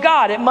knowledge of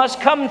God. It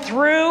must come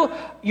through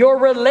your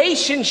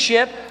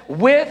relationship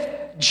with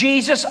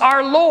Jesus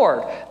our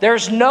Lord.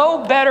 There's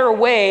no better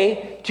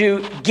way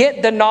to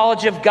get the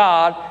knowledge of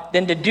God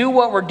than to do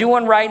what we're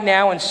doing right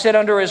now and sit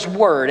under his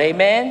word.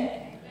 Amen?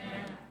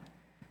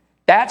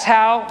 That's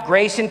how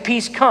grace and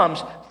peace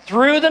comes,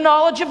 through the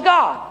knowledge of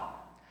God.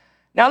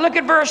 Now look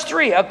at verse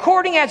 3.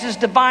 According as his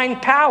divine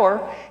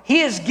power, he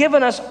has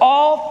given us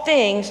all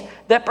things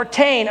that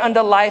pertain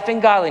unto life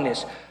and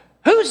godliness.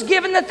 Who's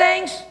given the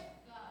things?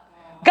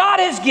 God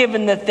has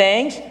given the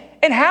things.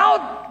 And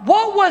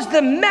what was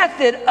the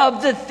method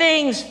of the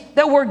things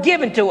that were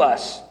given to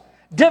us?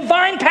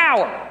 Divine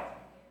power.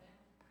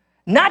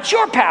 Not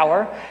your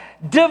power,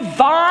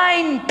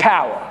 divine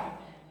power.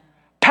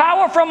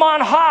 Power from on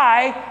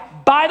high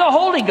by the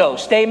Holy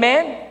Ghost.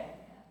 Amen?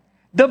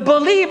 The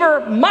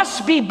believer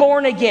must be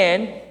born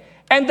again,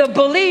 and the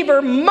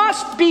believer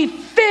must be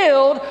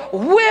filled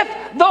with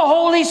the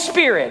Holy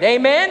Spirit.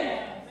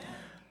 Amen?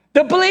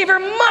 The believer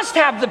must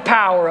have the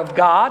power of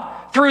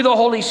God through the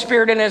Holy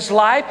Spirit in his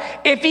life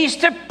if he's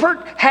to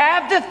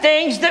have the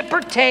things that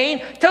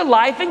pertain to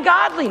life and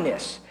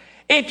godliness.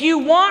 If you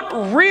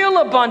want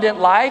real abundant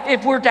life,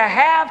 if we're to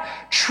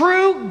have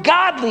true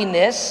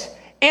godliness,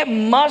 it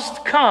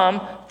must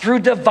come through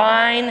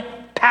divine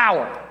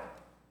power.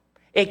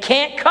 It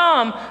can't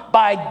come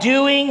by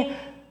doing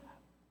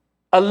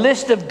a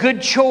list of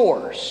good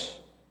chores.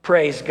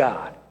 Praise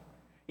God.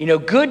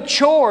 Good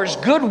chores,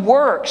 good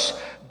works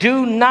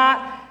do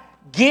not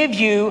give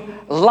you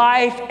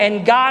life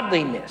and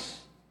godliness.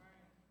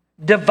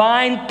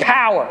 Divine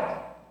power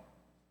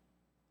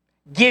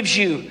gives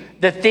you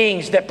the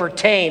things that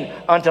pertain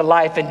unto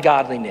life and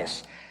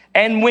godliness.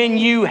 And when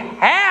you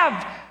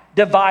have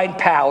divine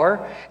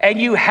power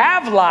and you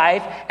have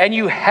life and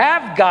you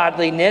have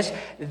godliness,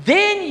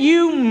 then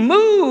you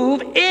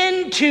move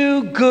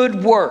into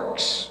good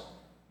works.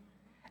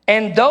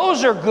 And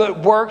those are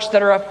good works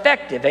that are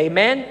effective.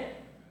 Amen?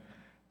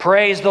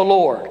 Praise the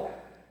Lord.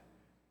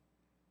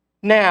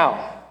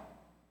 Now,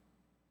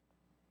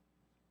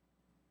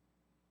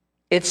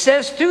 it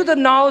says, through the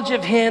knowledge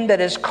of him that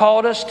has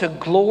called us to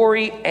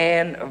glory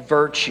and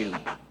virtue.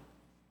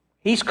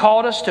 He's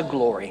called us to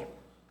glory.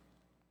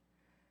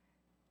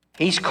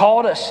 He's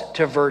called us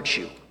to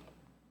virtue.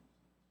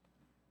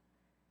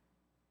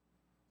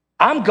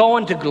 I'm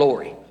going to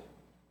glory.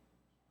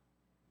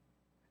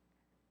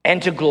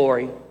 And to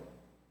glory.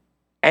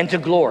 And to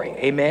glory.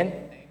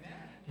 Amen?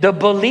 The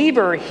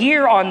believer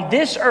here on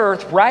this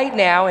earth right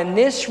now in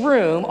this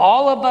room,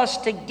 all of us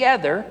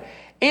together,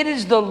 it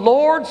is the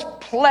Lord's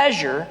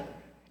pleasure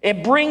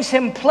It brings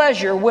him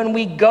pleasure when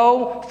we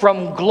go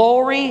from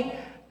glory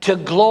to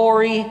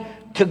glory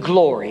to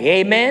glory.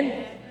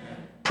 Amen?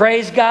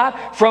 Praise God.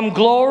 From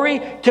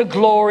glory to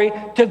glory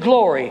to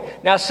glory.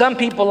 Now, some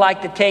people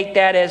like to take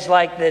that as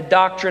like the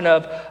doctrine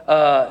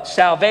of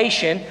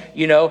salvation.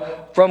 You know,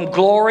 from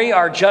glory,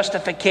 our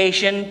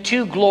justification,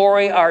 to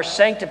glory, our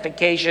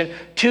sanctification,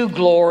 to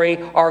glory,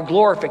 our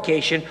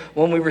glorification,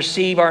 when we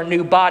receive our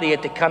new body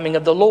at the coming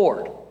of the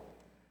Lord.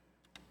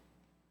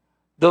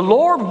 The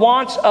Lord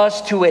wants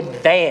us to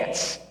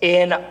advance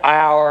in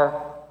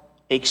our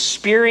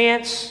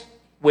experience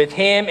with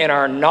him, in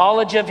our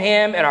knowledge of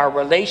him, in our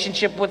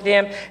relationship with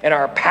him, in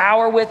our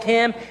power with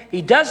him.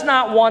 He does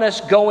not want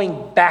us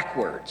going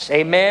backwards.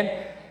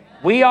 Amen?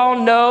 We all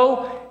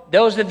know,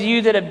 those of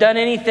you that have done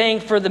anything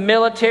for the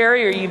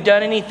military or you've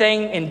done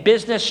anything in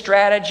business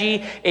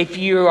strategy, if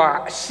you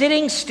are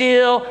sitting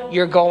still,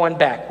 you're going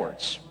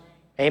backwards.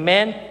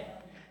 Amen?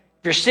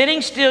 If you're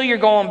sitting still, you're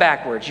going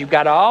backwards. You've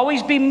got to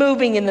always be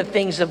moving in the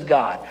things of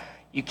God.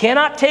 You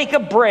cannot take a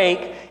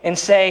break and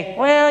say,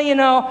 well, you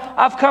know,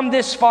 I've come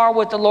this far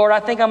with the Lord. I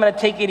think I'm going to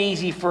take it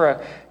easy I'm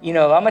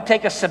going to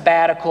take a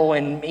sabbatical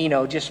and,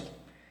 just,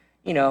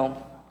 go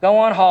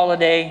on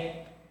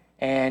holiday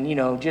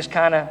and, just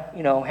kind of,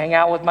 hang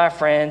out with my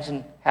friends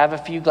and have a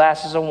few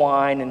glasses of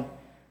wine and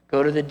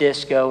go to the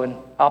disco and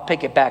I'll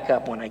pick it back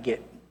up when I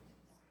get.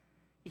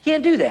 You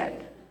can't do that.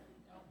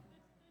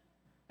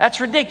 That's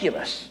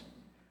ridiculous.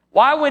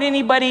 Why would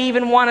anybody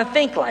even want to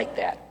think like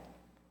that?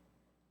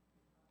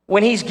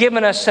 When he's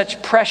given us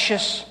such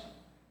precious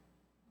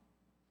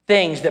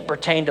things that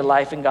pertain to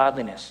life and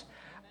godliness.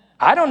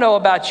 I don't know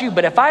about you,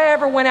 but if I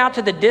ever went out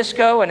to the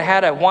disco and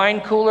had a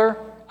wine cooler,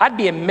 I'd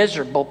be a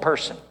miserable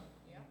person.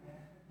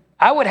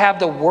 I would have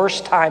the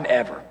worst time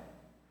ever.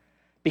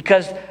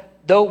 Because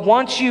though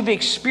once you've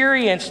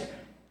experienced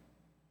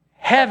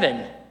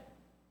heaven,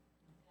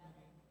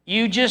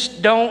 you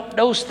just don't,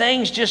 those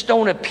things just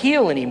don't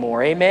appeal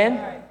anymore.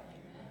 Amen?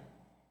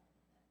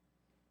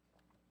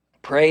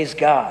 Praise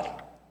God.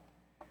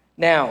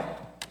 Now,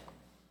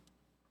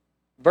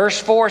 verse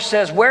 4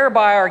 says,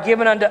 whereby are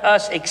given unto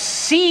us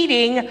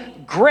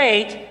exceeding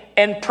great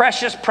and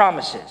precious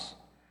promises.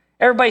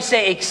 Everybody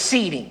say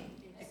exceeding.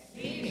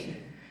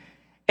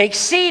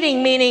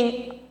 Exceeding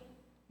meaning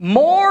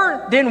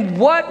more than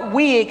what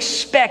we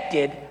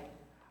expected,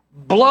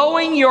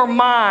 blowing your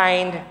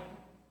mind,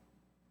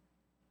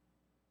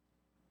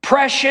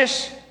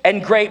 precious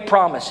and great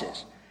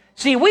promises.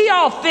 See, we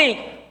all think,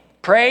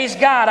 praise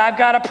God, I've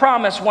got a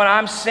promise. When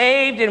I'm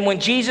saved and when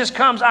Jesus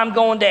comes, I'm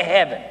going to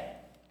heaven.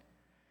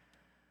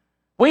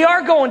 We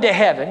are going to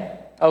heaven,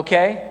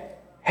 okay?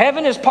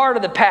 Heaven is part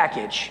of the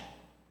package.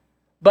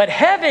 But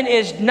heaven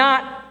is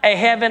not a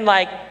heaven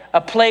like a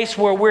place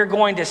where we're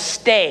going to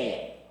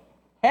stay.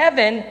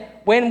 Heaven,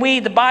 when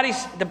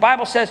the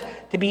Bible says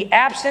to be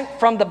absent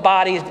from the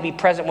body is to be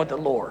present with the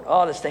Lord.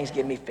 Oh, this thing's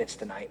giving me fits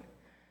tonight.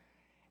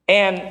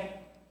 And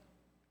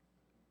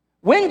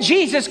when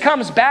Jesus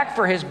comes back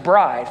for his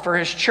bride, for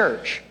his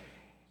church,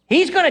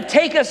 he's going to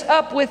take us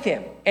up with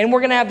him. And we're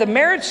going to have the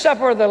marriage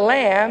supper of the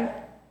Lamb.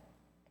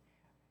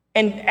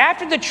 And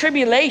after the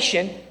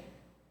tribulation,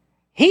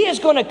 he is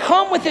going to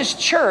come with his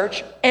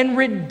church and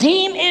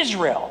redeem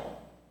Israel.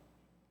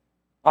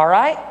 All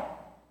right?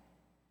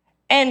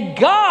 And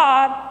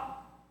God,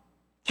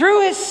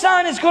 through his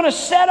son, is going to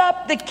set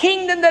up the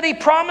kingdom that he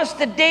promised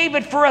to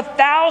David for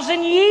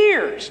 1,000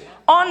 years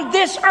on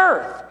this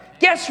earth.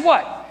 Guess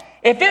what?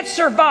 If it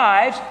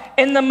survives,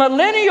 in the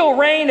millennial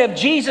reign of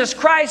Jesus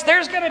Christ,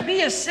 there's going to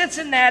be a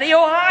Cincinnati,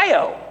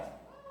 Ohio.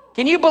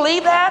 Can you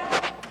believe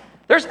that?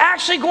 There's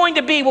actually going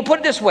to be, we'll put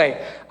it this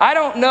way, I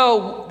don't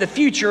know the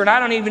future and I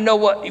don't even know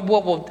what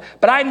will,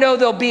 but I know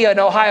there'll be an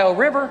Ohio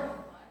River.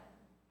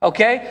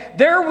 Okay?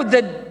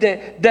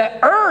 The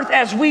earth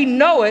as we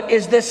know it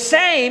is the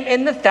same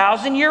in the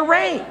 1,000-year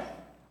reign.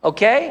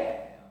 Okay?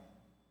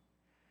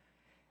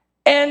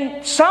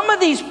 And some of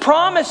these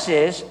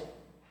promises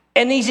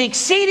and these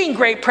exceeding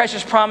great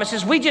precious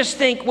promises, we just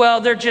think,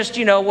 well, they're just,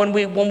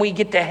 when we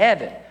get to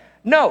heaven.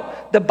 No,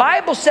 the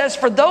Bible says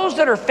for those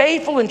that are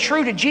faithful and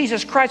true to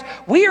Jesus Christ,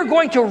 we are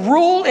going to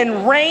rule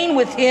and reign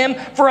with him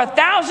for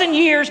 1,000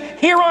 years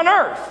here on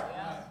earth.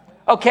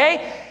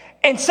 Okay?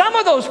 And some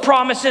of those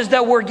promises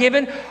that we're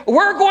given,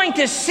 we're going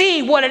to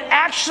see what it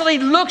actually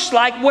looks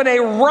like when a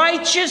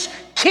righteous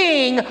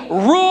king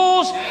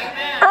rules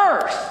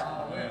earth.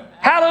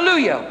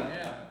 Hallelujah.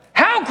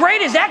 How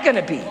great is that going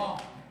to be?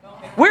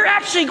 We're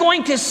actually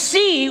going to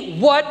see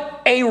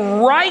what a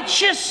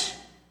righteous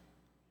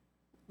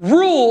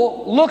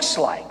rule looks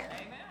like.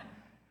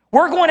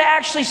 We're going to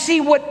actually see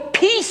what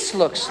peace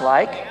looks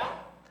like.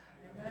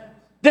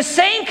 The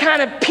same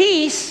kind of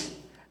peace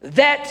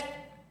that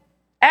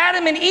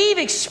Adam and Eve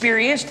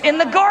experienced in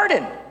the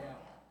garden.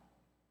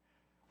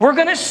 We're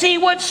going to see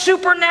what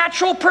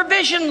supernatural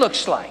provision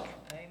looks like.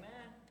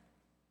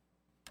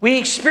 We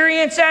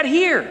experience that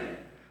here.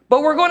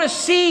 But we're going to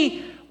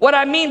see, what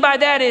I mean by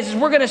that is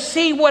we're going to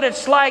see what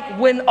it's like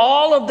when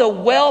all of the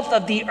wealth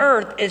of the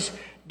earth is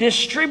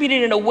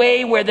distributed in a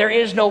way where there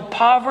is no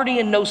poverty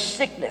and no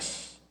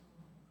sickness.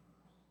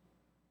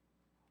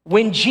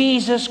 when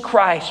Jesus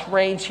Christ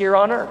reigns here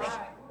on earth.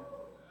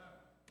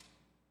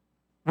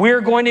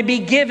 We're going to be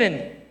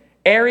given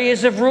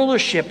areas of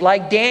rulership,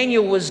 like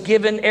Daniel was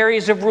given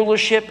areas of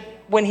rulership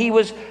when he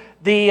was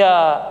the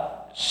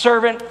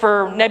servant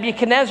for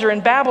Nebuchadnezzar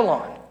in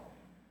Babylon.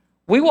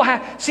 We will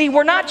have, see,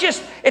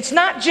 it's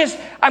not just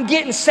I'm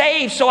getting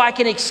saved so I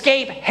can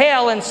escape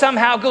hell and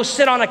somehow go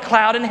sit on a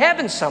cloud in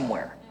heaven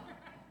somewhere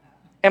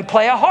and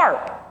play a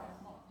harp.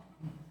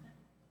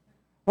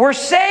 We're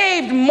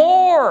saved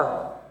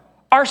more.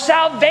 Our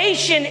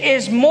salvation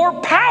is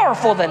more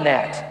powerful than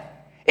that.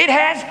 It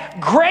has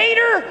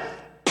greater,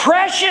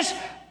 precious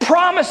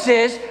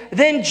promises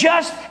than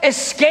just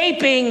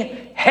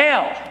escaping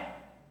hell.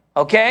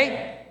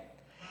 Okay?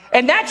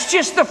 And that's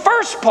just the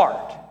first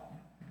part.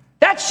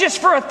 That's just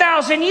for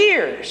 1,000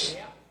 years.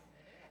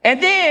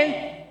 And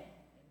then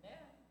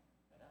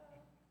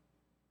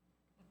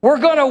we're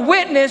going to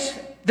witness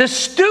the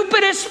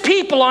stupidest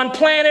people on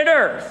planet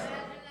Earth.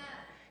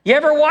 You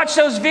ever watch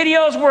those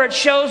videos where it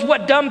shows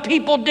what dumb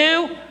people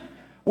do?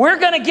 We're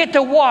going to get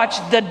to watch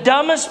the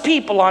dumbest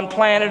people on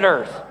planet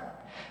Earth,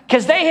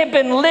 because they have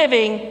been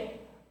living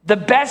the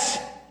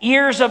best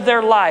years of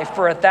their life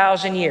for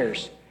 1,000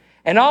 years.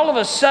 And all of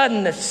a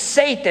sudden, the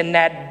Satan,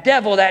 that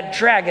devil, that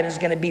dragon, is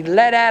going to be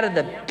let out of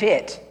the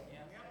pit.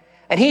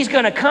 And he's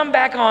going to come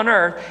back on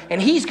earth,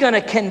 and he's going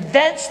to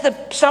convince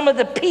some of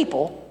the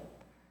people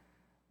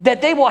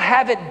that they will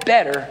have it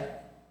better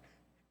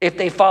if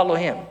they follow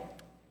him.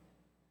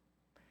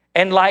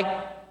 And like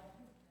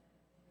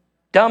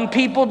dumb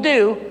people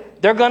do,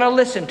 they're going to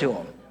listen to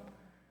him.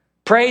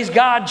 Praise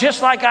God,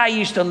 just like I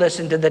used to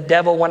listen to the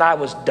devil when I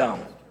was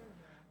dumb.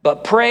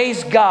 But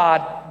praise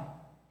God,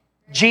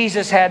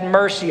 Jesus had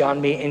mercy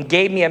on me and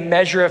gave me a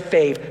measure of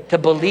faith to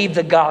believe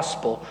the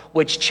gospel,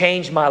 which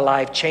changed my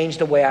life, changed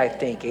the way I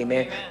think,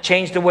 amen?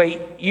 Changed the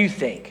way you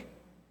think.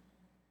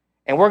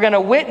 And we're going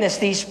to witness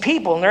these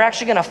people, and they're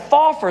actually going to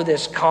fall for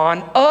this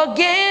con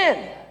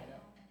again.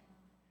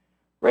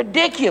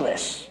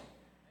 Ridiculous.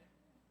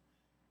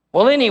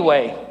 Well,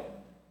 anyway,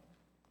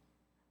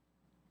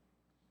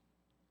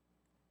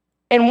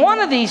 and one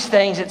of these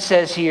things it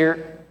says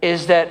here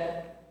is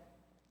that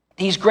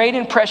these great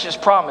and precious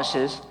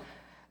promises,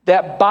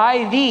 that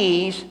by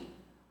these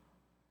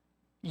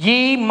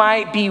ye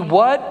might be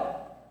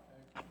what?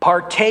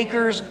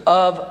 Partakers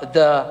of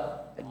the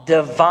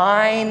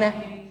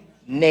divine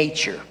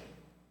nature.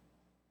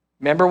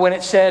 Remember when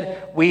it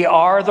said, we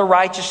are the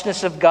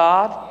righteousness of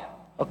God?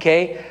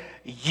 Okay.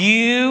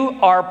 You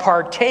are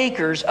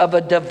partakers of a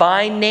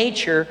divine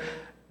nature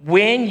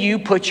when you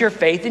put your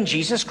faith in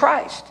Jesus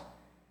Christ.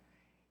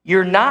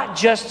 You're not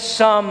just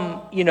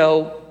some, you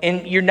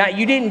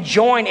didn't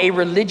join a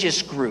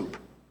religious group.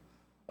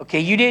 Okay,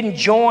 you didn't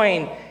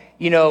join,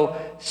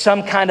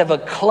 some kind of a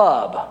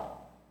club.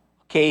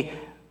 Okay,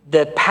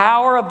 the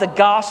power of the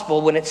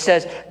gospel, when it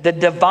says the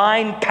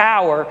divine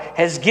power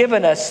has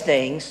given us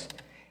things,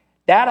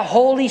 that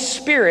Holy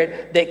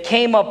Spirit that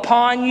came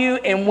upon you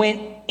and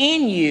went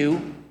in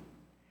you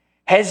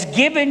has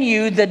given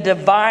you the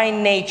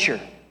divine nature.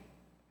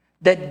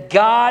 That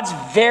God's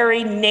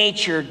very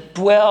nature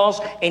dwells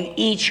in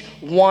each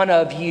one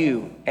of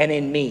you and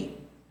in me.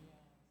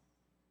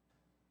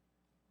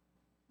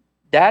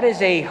 That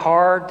is a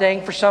hard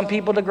thing for some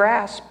people to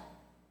grasp.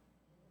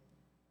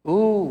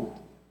 Ooh,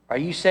 are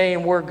you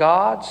saying we're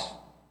gods?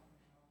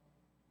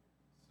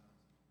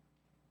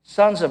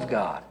 Sons of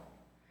God.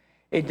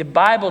 In the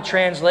Bible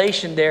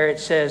translation there, it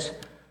says,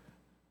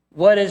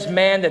 what is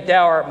man that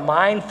thou art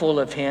mindful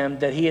of him,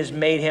 that he has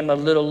made him a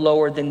little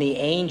lower than the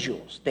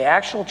angels? The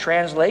actual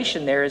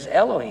translation there is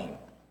Elohim.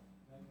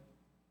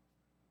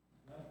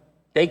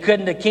 The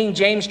King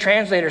James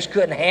translators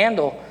couldn't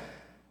handle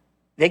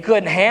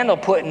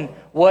putting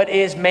what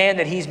is man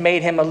that he's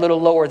made him a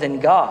little lower than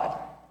God.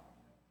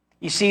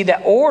 You see,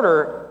 the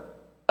order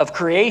of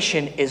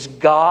creation is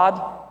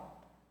God,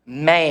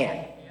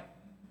 man,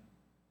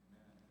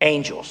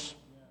 angels.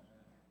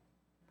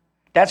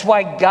 That's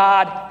why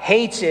God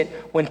hates it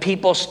when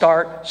people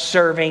start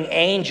serving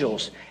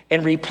angels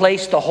and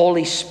replace the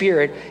Holy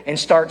Spirit and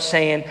start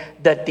saying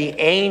that the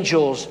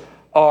angels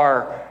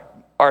are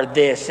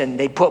this, and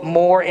they put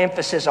more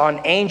emphasis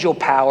on angel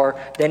power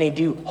than they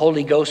do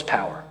Holy Ghost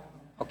power.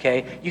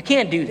 Okay? You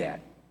can't do that.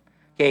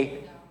 Okay?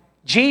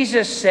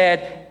 Jesus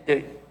said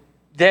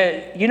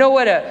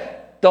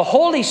the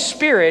Holy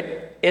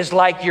Spirit is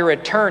like your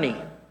attorney.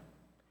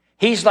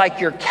 He's like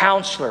your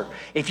counselor.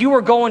 If you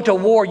were going to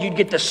war, you'd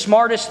get the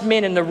smartest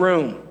men in the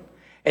room,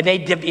 and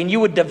you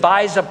would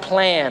devise a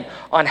plan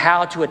on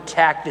how to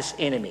attack this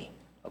enemy.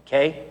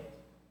 Okay?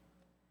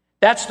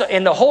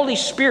 And the Holy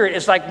Spirit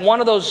is like one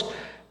of those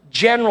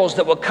generals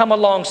that will come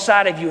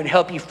alongside of you and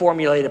help you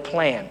formulate a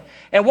plan.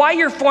 And while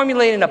you're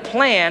formulating a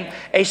plan,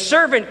 a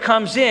servant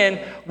comes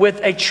in with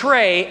a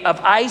tray of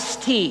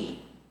iced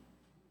tea.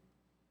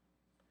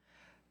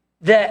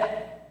 The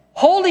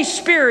Holy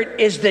Spirit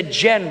is the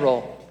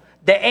general.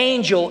 The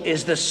angel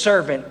is the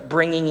servant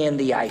bringing in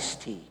the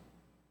iced tea.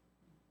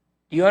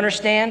 Do you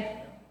understand?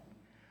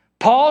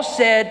 Paul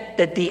said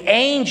that the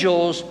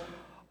angels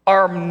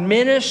are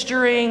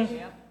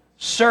ministering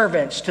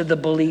servants to the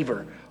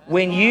believer.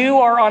 When you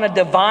are on a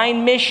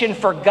divine mission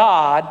for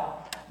God,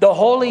 the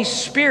Holy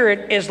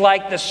Spirit is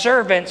like the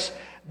servants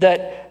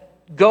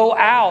that go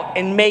out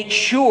and make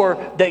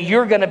sure that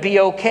you're going to be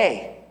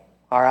okay.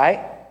 All right?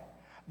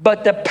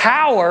 But the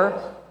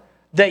power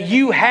that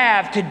you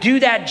have to do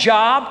that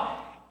job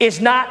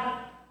is not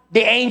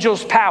the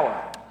angel's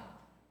power.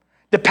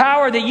 The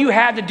power that you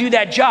have to do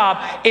that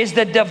job is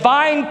the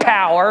divine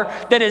power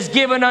that is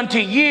given unto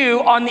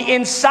you on the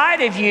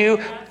inside of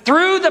you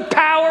through the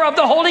power of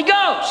the Holy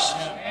Ghost.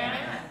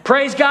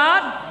 Praise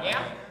God.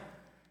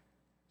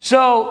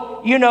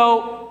 So,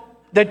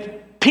 the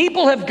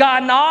people have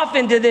gotten off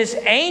into this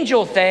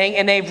angel thing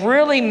and they've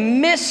really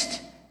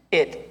missed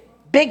it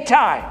big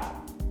time.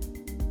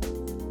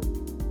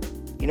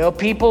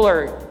 People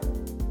are,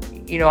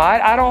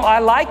 I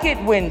like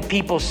it when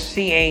people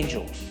see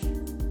angels.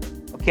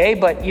 Okay,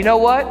 but you know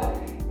what?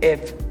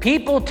 If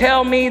people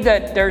tell me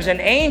that there's an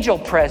angel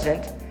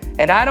present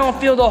and I don't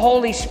feel the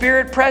Holy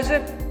Spirit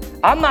present,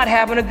 I'm not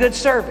having a good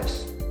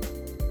service.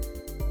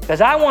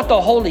 Because I want the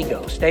Holy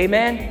Ghost,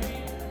 amen?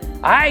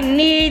 I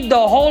need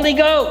the Holy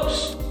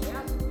Ghost.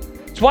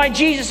 That's why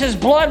Jesus'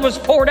 blood was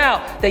poured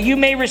out, that you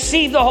may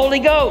receive the Holy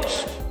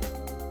Ghost.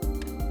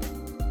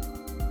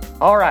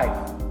 All right,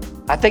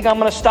 I think I'm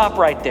going to stop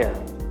right there.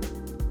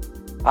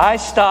 I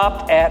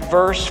stopped at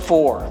verse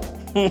 4.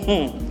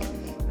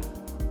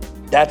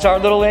 That's our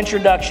little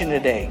introduction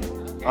today.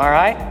 All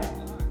right?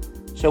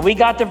 So we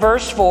got to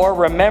verse 4.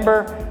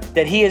 Remember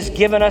that he has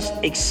given us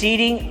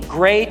exceeding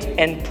great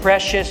and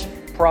precious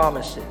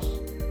promises.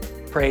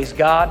 Praise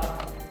God.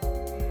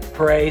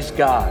 Praise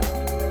God.